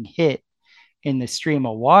lightning hit in the stream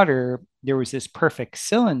of water. There was this perfect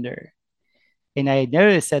cylinder. And I had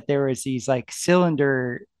noticed that there was these like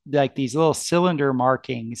cylinder, like these little cylinder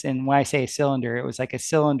markings. And when I say cylinder, it was like a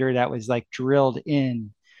cylinder that was like drilled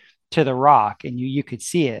in to the rock, and you could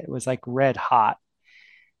see it. It was like red hot.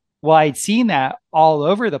 Well, I'd seen that all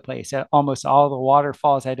over the place at almost all the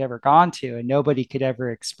waterfalls I'd ever gone to, and nobody could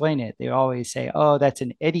ever explain it. They always say, oh, that's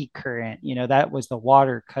an eddy current. That was the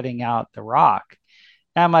water cutting out the rock.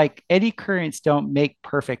 And I'm like, eddy currents don't make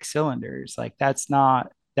perfect cylinders. Like that's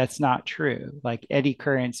not true. Like eddy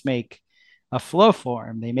currents make a flow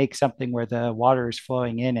form. They make something where the water is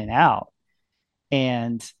flowing in and out.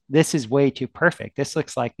 And this is way too perfect. This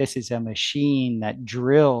looks like this is a machine that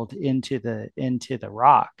drilled into the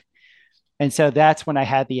rock. And so that's when I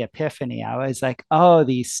had the epiphany. I was like, oh,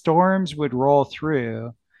 these storms would roll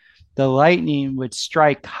through, the lightning would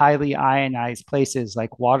strike highly ionized places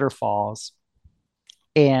like waterfalls.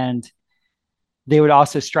 And they would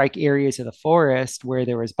also strike areas of the forest where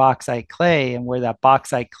there was bauxite clay and where that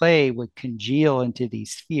bauxite clay would congeal into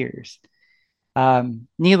these spheres.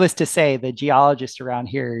 Needless to say, the geologists around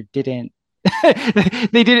here didn't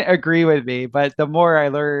they didn't agree with me, but the more I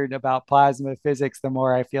learned about plasma physics, the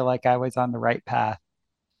more I feel like I was on the right path.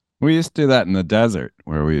 We used to do that in the desert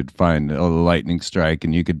where we'd find a lightning strike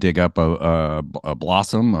and you could dig up a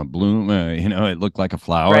blossom, a bloom, it looked like a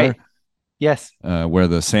flower, Right. Yes. where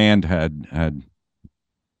the sand had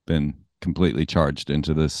been completely charged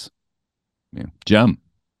into this gem.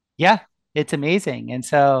 Yeah, it's amazing. And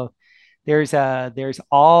so there's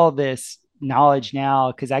all this knowledge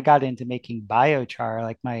now because I got into making biochar.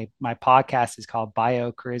 Like my podcast is called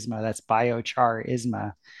Biocharisma. That's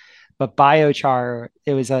biocharisma. But biochar,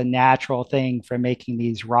 it was a natural thing for making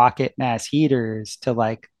these rocket mass heaters to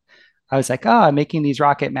like, I was like, oh, I'm making these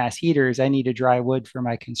rocket mass heaters. I need to dry wood for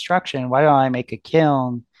my construction. Why don't I make a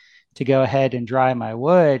kiln to go ahead and dry my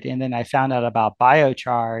wood? And then I found out about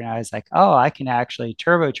biochar and I was like, oh, I can actually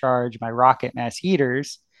turbocharge my rocket mass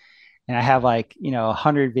heaters. And I have like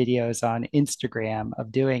 100 videos on Instagram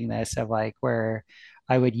of doing this, of like where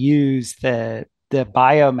I would use the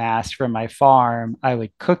biomass from my farm. I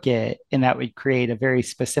would cook it, and that would create a very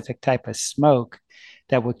specific type of smoke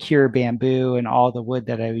that would cure bamboo and all the wood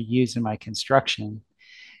that I would use in my construction.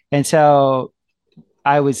 And so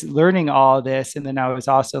I was learning all of this, and then I was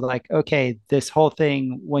also like, okay, this whole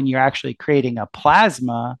thing, when you're actually creating a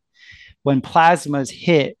plasma, when plasmas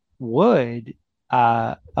hit wood,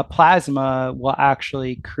 a plasma will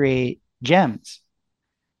actually create gems.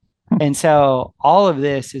 And so all of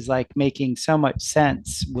this is like making so much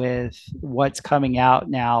sense with what's coming out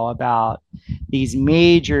now about these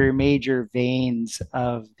major veins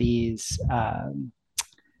of these,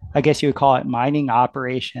 I guess you would call it mining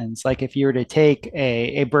operations. Like if you were to take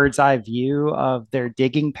a bird's eye view of their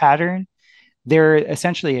digging pattern, they're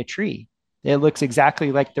essentially a tree. It looks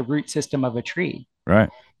exactly like the root system of a tree. Right.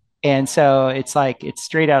 And so it's like it's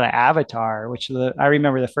straight out of Avatar, I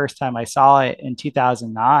remember the first time I saw it in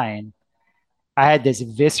 2009. I had this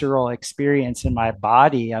visceral experience in my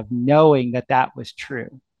body of knowing that that was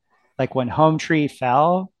true. Like when Home Tree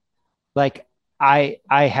fell, like I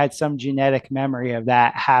had some genetic memory of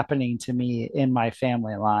that happening to me in my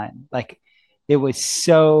family line. Like it was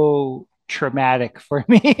so traumatic for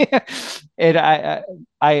me. And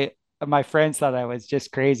I my friends thought I was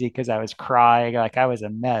just crazy because I was crying, like I was a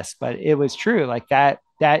mess, but it was true. Like that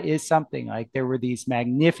is something. Like there were these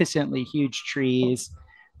magnificently huge trees.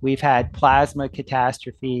 We've had plasma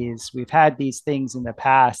catastrophes. We've had these things in the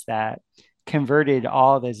past that converted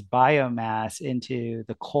all this biomass into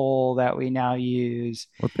the coal that we now use.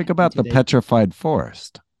 Well, think about the petrified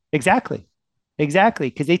forest. Exactly. Exactly.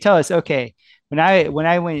 Because they tell us, okay, when I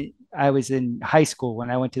went, I was in high school when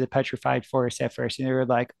I went to the petrified forest at first, and they were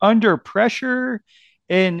like under pressure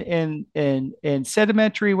and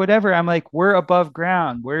sedimentary, whatever. I'm like, we're above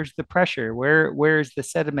ground. Where's the pressure? Where's the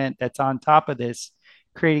sediment that's on top of this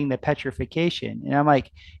creating the petrification? And I'm like,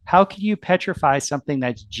 how can you petrify something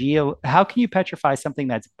how can you petrify something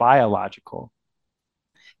that's biological?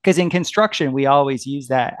 Because in construction, we always use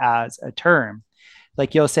that as a term.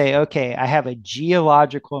 Like you'll say, okay, I have a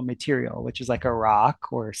geological material, which is like a rock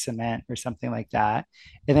or cement or something like that.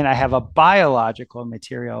 And then I have a biological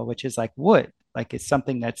material, which is like wood, like it's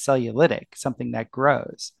something that's cellulitic, something that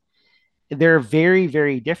grows. They're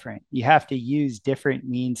very different. You have to use different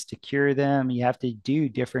means to cure them. You have to do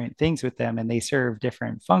different things with them, and they serve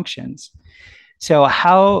different functions.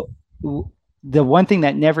 So, the one thing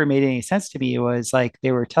that never made any sense to me was like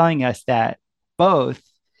they were telling us that both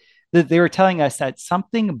that they were telling us that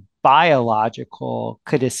something biological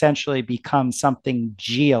could essentially become something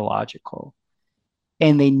geological.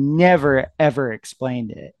 And they never, ever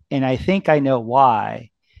explained it. And I think I know why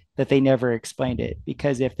that they never explained it.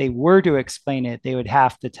 Because if they were to explain it, they would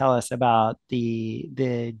have to tell us about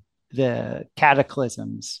the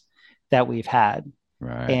cataclysms that we've had.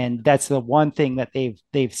 Right. And that's the one thing that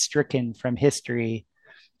they've stricken from history,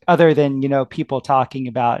 other than people talking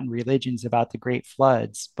about in religions about the great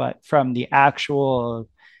floods. But from the actual,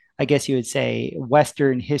 I guess you would say,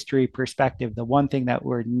 Western history perspective, the one thing that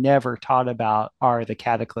we're never taught about are the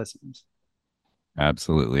cataclysms.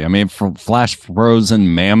 Absolutely. I mean, from flash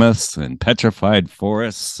frozen mammoths and petrified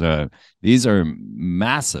forests, these are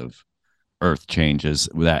massive earth changes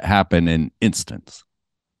that happen in instants.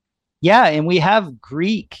 Yeah, and we have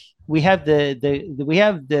Greek. We have we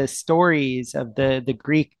have the stories of the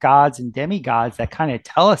Greek gods and demigods that kind of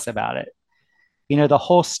tell us about it. The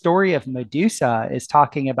whole story of Medusa is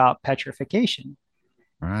talking about petrification.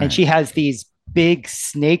 Right. And she has these big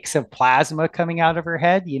snakes of plasma coming out of her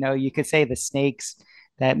head. You could say the snakes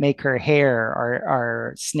that make her hair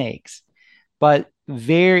are snakes, but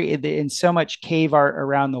in so much cave art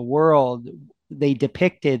around the world, they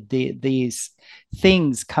depicted these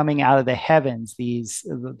things coming out of the heavens, these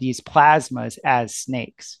plasmas as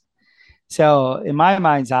snakes. So in my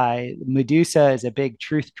mind's eye, Medusa is a big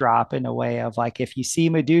truth drop in a way of like, if you see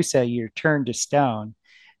Medusa, you're turned to stone.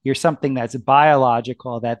 You're something that's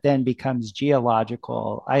biological that then becomes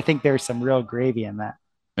geological. I think there's some real gravy in that.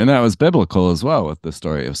 And that was biblical as well with the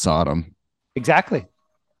story of Sodom. Exactly.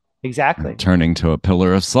 Exactly. Turning to a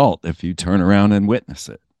pillar of salt if you turn around and witness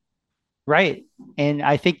it. Right. And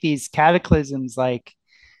I think these cataclysms, like,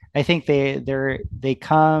 I think they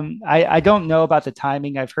come. I don't know about the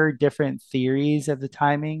timing. I've heard different theories of the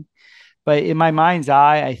timing, but in my mind's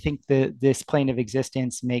eye, I think that this plane of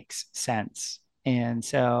existence makes sense. And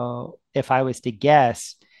so if I was to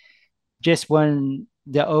guess, just when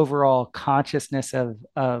the overall consciousness of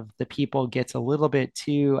the people gets a little bit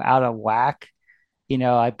too out of whack,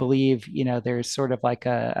 I believe, there's sort of like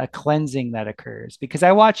a cleansing that occurs, because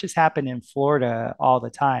I watch this happen in Florida all the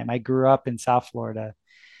time. I grew up in South Florida.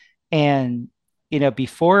 And,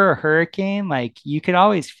 before a hurricane, like you could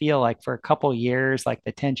always feel like for a couple years, like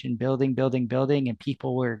the tension building, and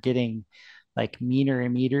people were getting like meaner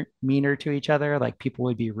and meaner to each other. Like people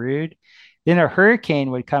would be rude. Then a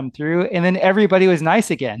hurricane would come through, and then everybody was nice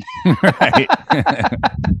again. Right.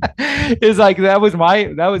 It's like that was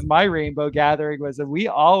my rainbow gathering, was that we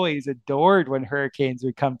always adored when hurricanes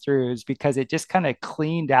would come through, is because it just kind of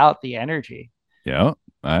cleaned out the energy. Yeah,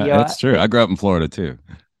 that's true. I grew up in Florida too.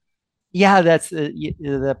 Yeah, that's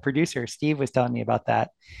the producer Steve was telling me about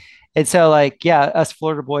that. And so like, yeah, us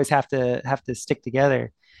Florida boys have to stick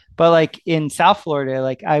together. But like in South Florida,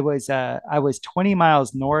 like I was 20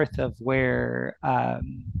 miles north of where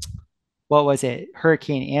what was it?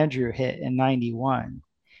 Hurricane Andrew hit in 91.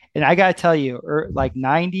 And I got to tell you, like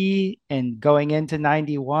 90 and going into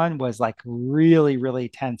 91 was like really, really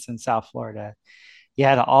tense in South Florida. You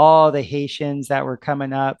had all the Haitians that were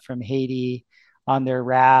coming up from Haiti on their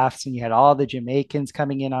rafts, and you had all the Jamaicans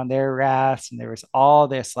coming in on their rafts, and there was all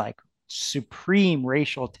this like supreme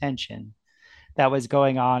racial tension that was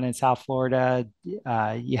going on in South Florida.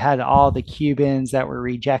 You had all the Cubans that were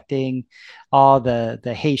rejecting all the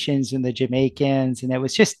Haitians and the Jamaicans, and it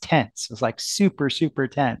was just tense. It was like super super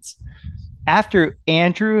tense. After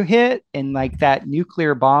Andrew hit and like that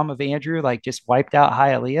nuclear bomb of Andrew like just wiped out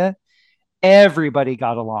Hialeah, everybody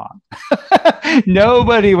got along.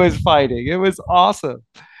 Nobody was fighting. It was awesome.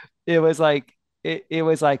 It was like it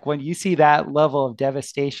was like when you see that level of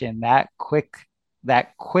devastation that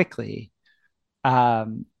quickly,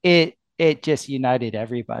 it just united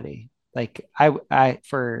everybody. Like I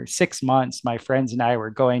for 6 months, my friends and I were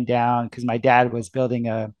going down because my dad was building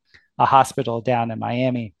a hospital down in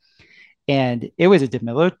Miami, and it was a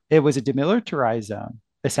demilitarized zone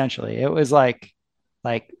essentially. It was like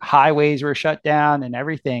highways were shut down and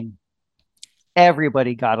everything.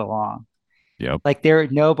 Everybody got along. Yep. Like there,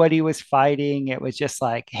 nobody was fighting. It was just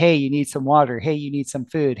like, hey, you need some water. Hey, you need some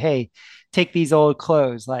food. Hey, take these old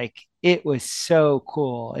clothes. Like it was so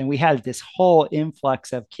cool. And we had this whole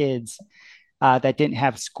influx of kids that didn't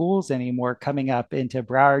have schools anymore coming up into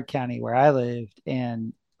Broward County where I lived.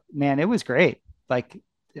 And man, it was great. Like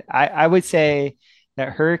I would say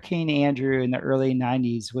that Hurricane Andrew in the early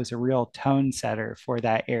 90s was a real tone setter for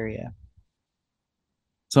that area.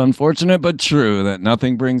 It's unfortunate but true that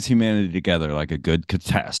nothing brings humanity together like a good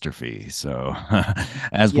catastrophe. So,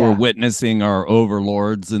 as we're Yeah. witnessing our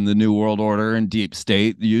overlords in the New World Order and deep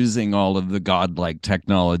state using all of the godlike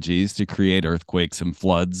technologies to create earthquakes and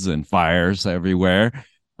floods and fires everywhere,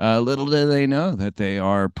 little do they know that they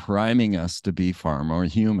are priming us to be far more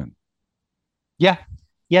human. Yeah.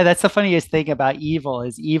 Yeah, that's the funniest thing about evil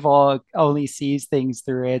is evil only sees things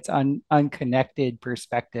through its unconnected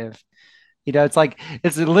perspective. You know,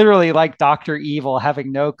 it's literally like Dr. Evil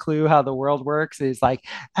having no clue how the world works. Is like,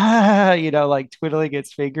 like twiddling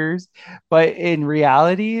its fingers. But in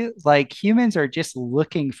reality, like humans are just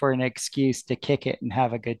looking for an excuse to kick it and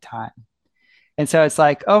have a good time. And so it's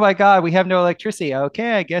like, oh my God, we have no electricity.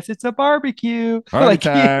 Okay, I guess it's a barbecue. Party Like,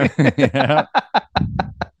 time. Yeah.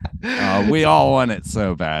 We all want it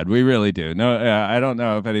so bad. We really do. No, I don't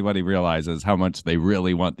know if anybody realizes how much they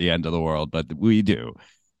really want the end of the world, but we do.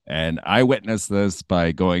 And I witnessed this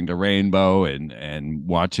by going to Rainbow and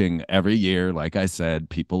watching every year. Like I said,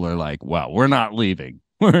 people are like, "Well, we're not leaving.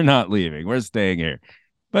 We're not leaving. We're staying here."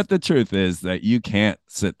 But the truth is that you can't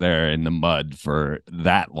sit there in the mud for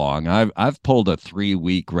that long. I've pulled a 3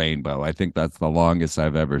 week rainbow. I think that's the longest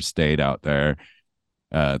I've ever stayed out there.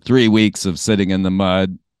 3 weeks of sitting in the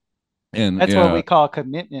mud, and that's what we call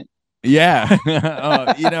commitment. yeah.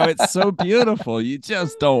 It's so beautiful. You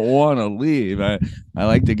just don't want to leave. I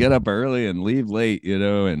like to get up early and leave late,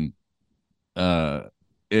 and uh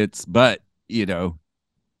it's but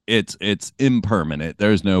it's impermanent.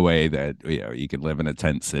 There's no way that you can live in a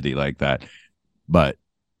tent city like that. But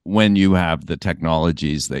when you have the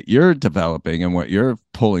technologies that you're developing and what you're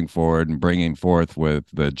pulling forward and bringing forth with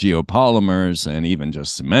the geopolymers and even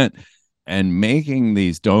just cement and making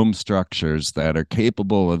these dome structures that are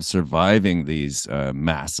capable of surviving these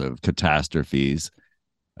massive catastrophes,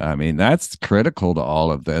 I mean, that's critical to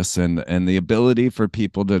all of this, and the ability for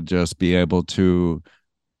people to just be able to,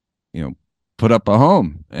 you know, put up a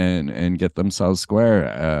home and get themselves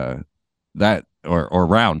square. That or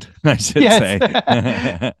round, I should Yes.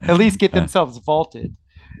 say. At least get themselves vaulted.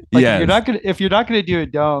 Like Yes. if you're not gonna do a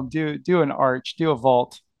dome, do an arch, do a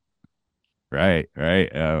vault. Right,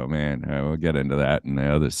 right. Oh man, we'll get into that on the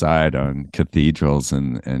other side on cathedrals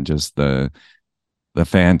and just the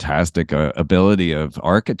fantastic ability of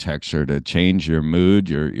architecture to change your mood,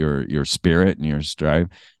 your spirit, and your strive.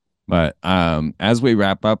 But as we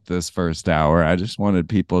wrap up this first hour, I just wanted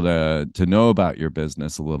people to know about your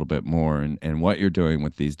business a little bit more and what you're doing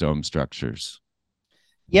with these dome structures.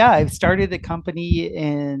 Yeah, I've started the company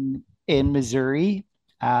in Missouri.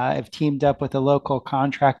 I've teamed up with a local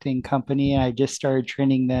contracting company. I just started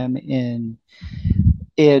training them in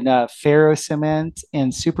ferro cement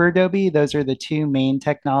and super adobe. Those are the two main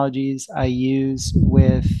technologies I use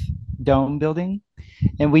with dome building.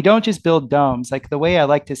 And we don't just build domes. Like the way I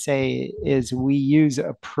like to say is we use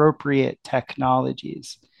appropriate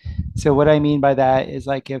technologies. So what I mean by that is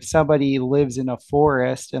like if somebody lives in a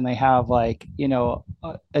forest and they have like,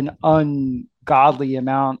 an ungodly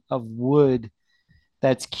amount of wood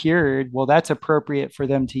that's cured, well, that's appropriate for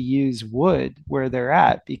them to use wood where they're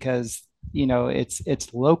at because,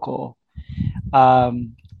 it's local.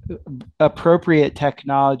 Um, Appropriate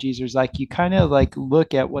technologies is like you kind of like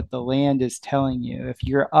look at what the land is telling you. If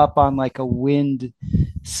you're up on like a wind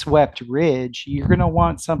swept ridge, you're going to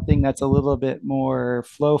want something that's a little bit more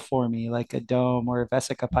flow formy, like a dome or a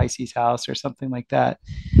Vesica Pisces house or something like that.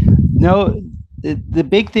 No, the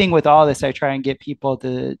big thing with all this, I try and get people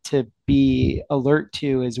to be alert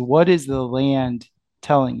to is what is the land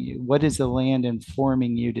telling you? What is the land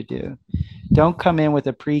informing you to do? Don't come in with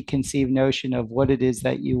a preconceived notion of what it is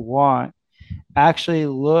that you want. Actually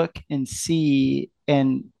look and see,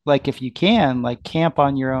 and like if you can, like camp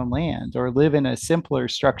on your own land or live in a simpler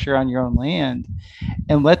structure on your own land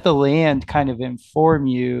and let the land kind of inform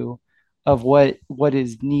you of what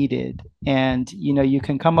is needed. And you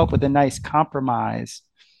can come up with a nice compromise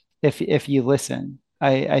if you listen.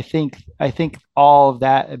 I think all of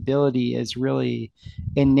that ability is really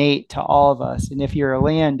innate to all of us. And if you're a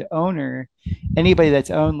land owner, anybody that's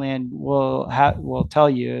owned land will tell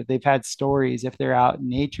you they've had stories if they're out in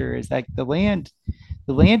nature is like the land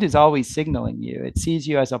is always signaling you. It sees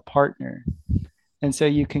you as a partner, and so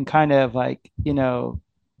you can kind of like give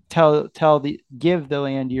the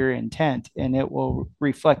land your intent, and it will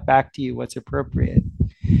reflect back to you what's appropriate.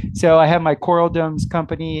 So I have my Coral Domes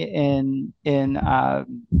company in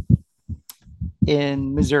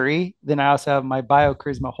Missouri. Then I also have my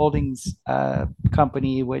BioCharisma Holdings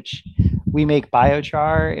company, which we make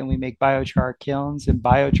biochar and we make biochar kilns. And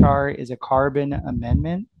biochar is a carbon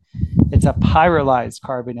amendment. It's a pyrolyzed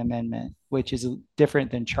carbon amendment, which is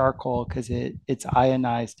different than charcoal because it's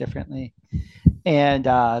ionized differently. And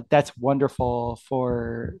that's wonderful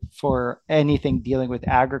for anything dealing with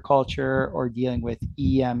agriculture or dealing with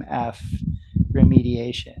EMF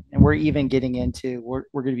remediation. And we're even getting into we're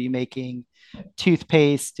going to be making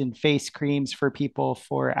toothpaste and face creams for people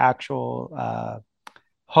for actual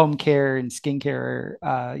home care and skincare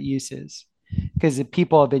uses because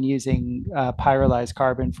people have been using pyrolyzed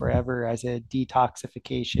carbon forever as a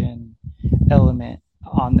detoxification element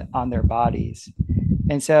on their bodies.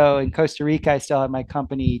 And so in Costa Rica, I still have my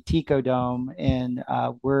company Ticodome, and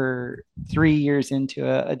we're 3 years into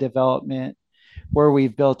a development where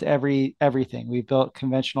we've built everything. We've built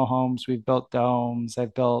conventional homes, we've built domes,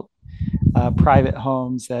 I've built private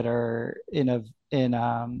homes that are in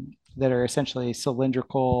that are essentially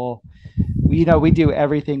cylindrical. We do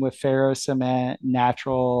everything with ferro cement,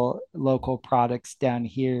 natural local products down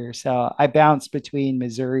here. So I bounce between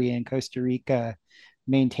Missouri and Costa Rica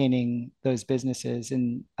maintaining those businesses.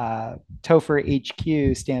 And Topher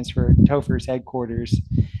HQ stands for Topher's headquarters,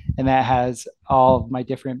 and that has all of my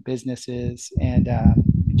different businesses. And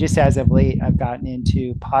just as of late, I've gotten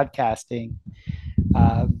into podcasting,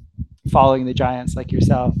 uh, following the giants like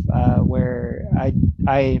yourself, where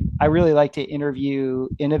I really like to interview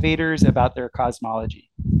innovators about their cosmology.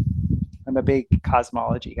 I'm a big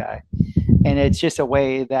cosmology guy. And it's just a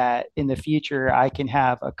way that in the future I can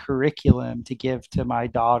have a curriculum to give to my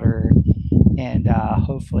daughter and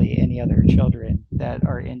hopefully any other children that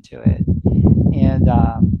are into it. And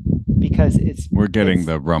because we're getting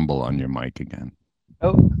the rumble on your mic again.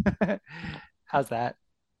 Oh, how's that?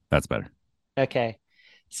 That's better. Okay.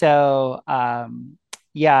 So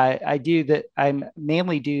yeah, I do that. I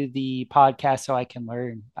mainly do the podcast so I can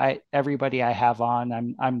learn. Everybody I have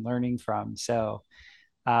on, I'm learning from. So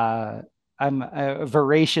uh, I'm a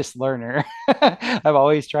voracious learner. I've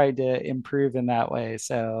always tried to improve in that way.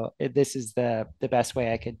 So this is the best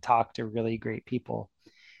way I could talk to really great people.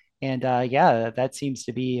 And yeah, that seems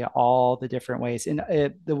to be all the different ways. And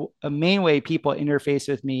the main way people interface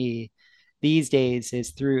with me these days is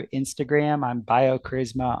through Instagram. I'm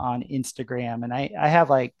BioCharisma on Instagram, and I have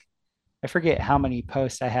like I forget how many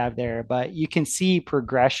posts I have there, but you can see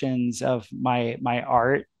progressions of my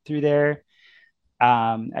art through there.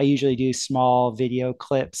 I usually do small video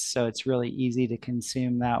clips, so it's really easy to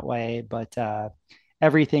consume that way. But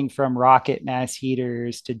everything from rocket mass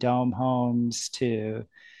heaters to dome homes to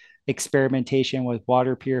experimentation with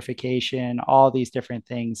water purification, all these different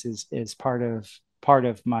things is part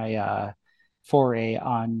of my foray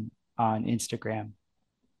on Instagram.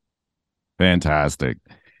 Fantastic.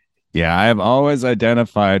 Yeah, I've always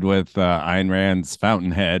identified with Ayn Rand's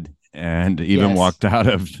Fountainhead and even walked out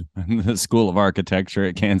of the School of Architecture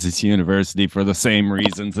at Kansas University for the same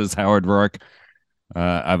reasons as Howard Rourke.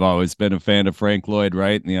 I've always been a fan of Frank Lloyd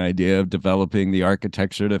Wright and the idea of developing the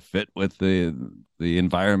architecture to fit with the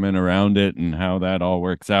environment around it and how that all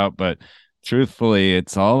works out. But truthfully,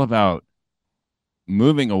 it's all about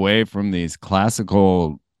moving away from these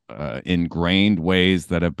classical ingrained ways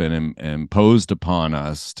that have been imposed upon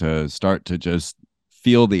us to start to just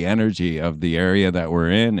feel the energy of the area that we're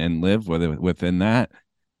in and live within that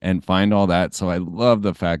and find all that. So I love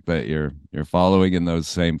the fact that you're following in those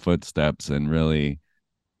same footsteps and really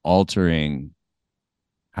altering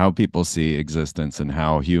how people see existence and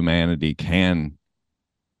how humanity can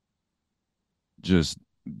just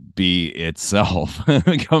be itself,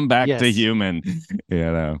 come back to Yes, human, you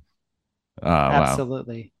know. Oh, wow.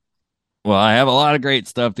 absolutely. Well, I have a lot of great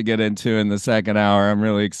stuff to get into in the second hour. I'm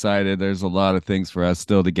really excited. There's a lot of things for us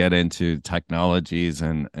still to get into, technologies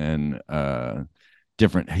and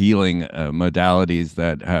different healing modalities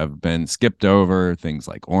that have been skipped over, things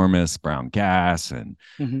like Ormus, brown gas,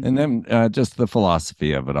 Mhm. and then just the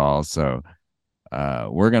philosophy of it all. So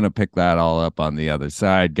we're going to pick that all up on the other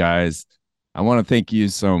side, guys. I want to thank you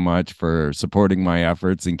so much for supporting my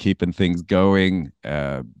efforts and keeping things going.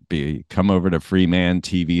 Come over to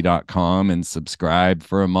freemantv.com and subscribe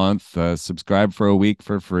for a month, subscribe for a week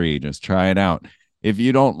for free. Just try it out. If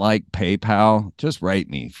you don't like PayPal, just write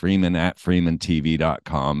me,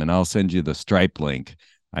 freeman@freemantv.com, and I'll send you the Stripe link.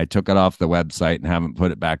 I took it off the website and haven't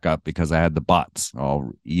put it back up because I had the bots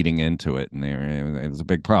all eating into it, and it was a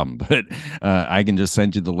big problem. But I can just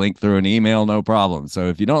send you the link through an email, no problem. So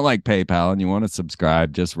if you don't like PayPal and you want to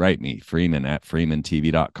subscribe, just write me,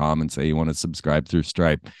 freeman@freemantv.com, and say you want to subscribe through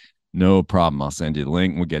Stripe. No problem. I'll send you the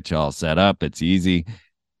link. We'll get you all set up. It's easy.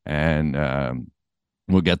 And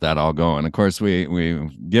we'll get that all going. Of course, we've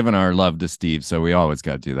given our love to Steve, so we always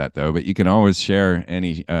got to do that though. But you can always share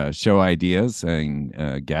any show ideas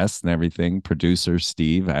and guests and everything. Producer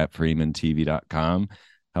Steve at freemantv.com.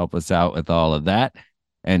 Help us out with all of that.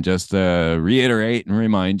 And just reiterate and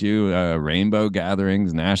remind you, Rainbow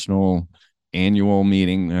Gatherings National Annual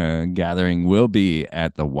Meeting gathering will be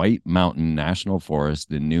at the White Mountain National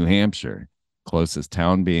Forest in New Hampshire, closest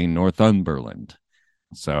town being Northumberland.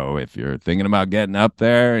 So if you're thinking about getting up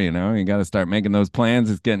there, you got to start making those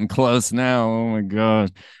plans. It's getting close now. Oh my gosh.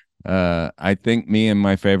 I think me and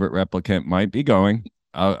my favorite replicant might be going.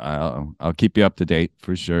 I'll keep you up to date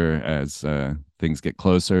for sure as things get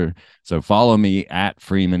closer. So follow me at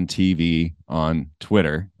Freeman TV on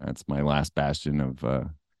Twitter. That's my last bastion of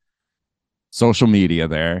social media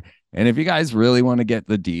there. And if you guys really want to get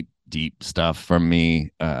the deep stuff from me,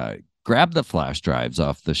 grab the flash drives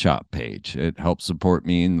off the shop page. It helps support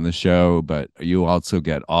me in the show, but you also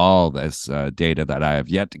get all this data that I have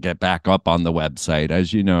yet to get back up on the website.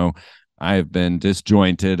 As you know, I've been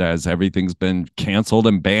disjointed as everything's been canceled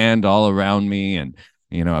and banned all around me. And,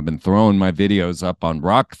 I've been throwing my videos up on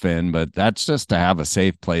Rockfin, but that's just to have a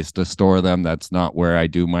safe place to store them. That's not where I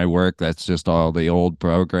do my work. That's just all the old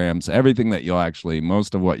programs. Everything that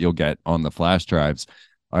most of what you'll get on the flash drives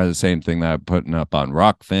are the same thing that I'm putting up on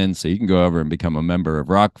Rockfin. So you can go over and become a member of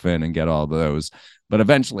Rockfin and get all those. But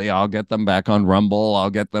eventually I'll get them back on Rumble. I'll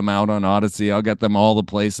get them out on Odyssey. I'll get them all the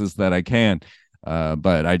places that I can.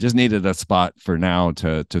 But I just needed a spot for now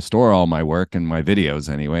to store all my work and my videos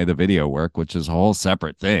anyway, the video work, which is a whole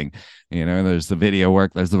separate thing. There's the video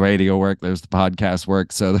work, there's the radio work, there's the podcast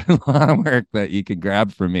work. So there's a lot of work that you can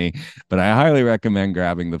grab from me. But I highly recommend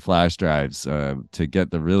grabbing the flash drives to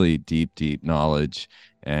get the really deep knowledge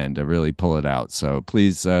and to really pull it out. So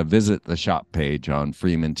please visit the shop page on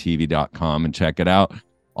freemantv.com and check it out.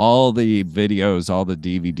 All the videos, all the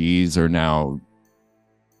DVDs are now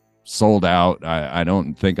sold out. I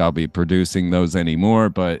don't think I'll be producing those anymore,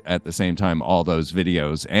 but at the same time, all those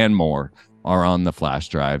videos and more are on the flash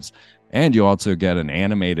drives. And you also get an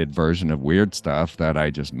animated version of weird stuff that I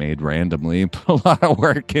just made randomly, put a lot of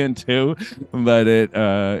work into, but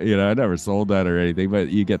I never sold that or anything, but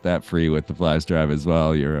you get that free with the flash drive as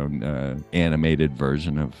well, your own animated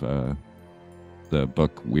version of the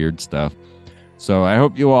book Weird Stuff. So I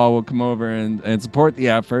hope you all will come over and support the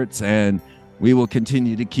efforts, and we will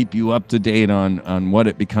continue to keep you up to date on what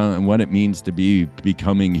it means to be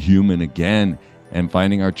becoming human again and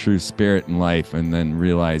finding our true spirit in life, and then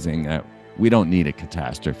realizing that we don't need a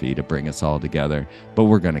catastrophe to bring us all together, but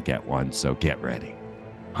we're going to get one. So get ready.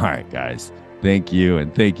 All right, guys. Thank you.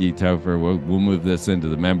 And thank you, Topher. We'll move this into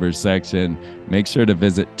the members section. Make sure to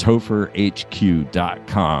visit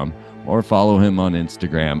topherhq.com or follow him on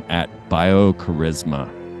Instagram at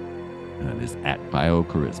BioCharisma. That is at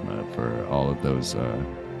BioCharisma for all of those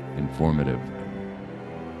informative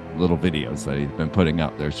little videos that he's been putting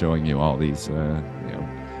out there showing you all these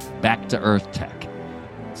back to earth tech.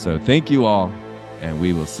 So thank you all. and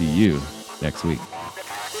we will see you next week.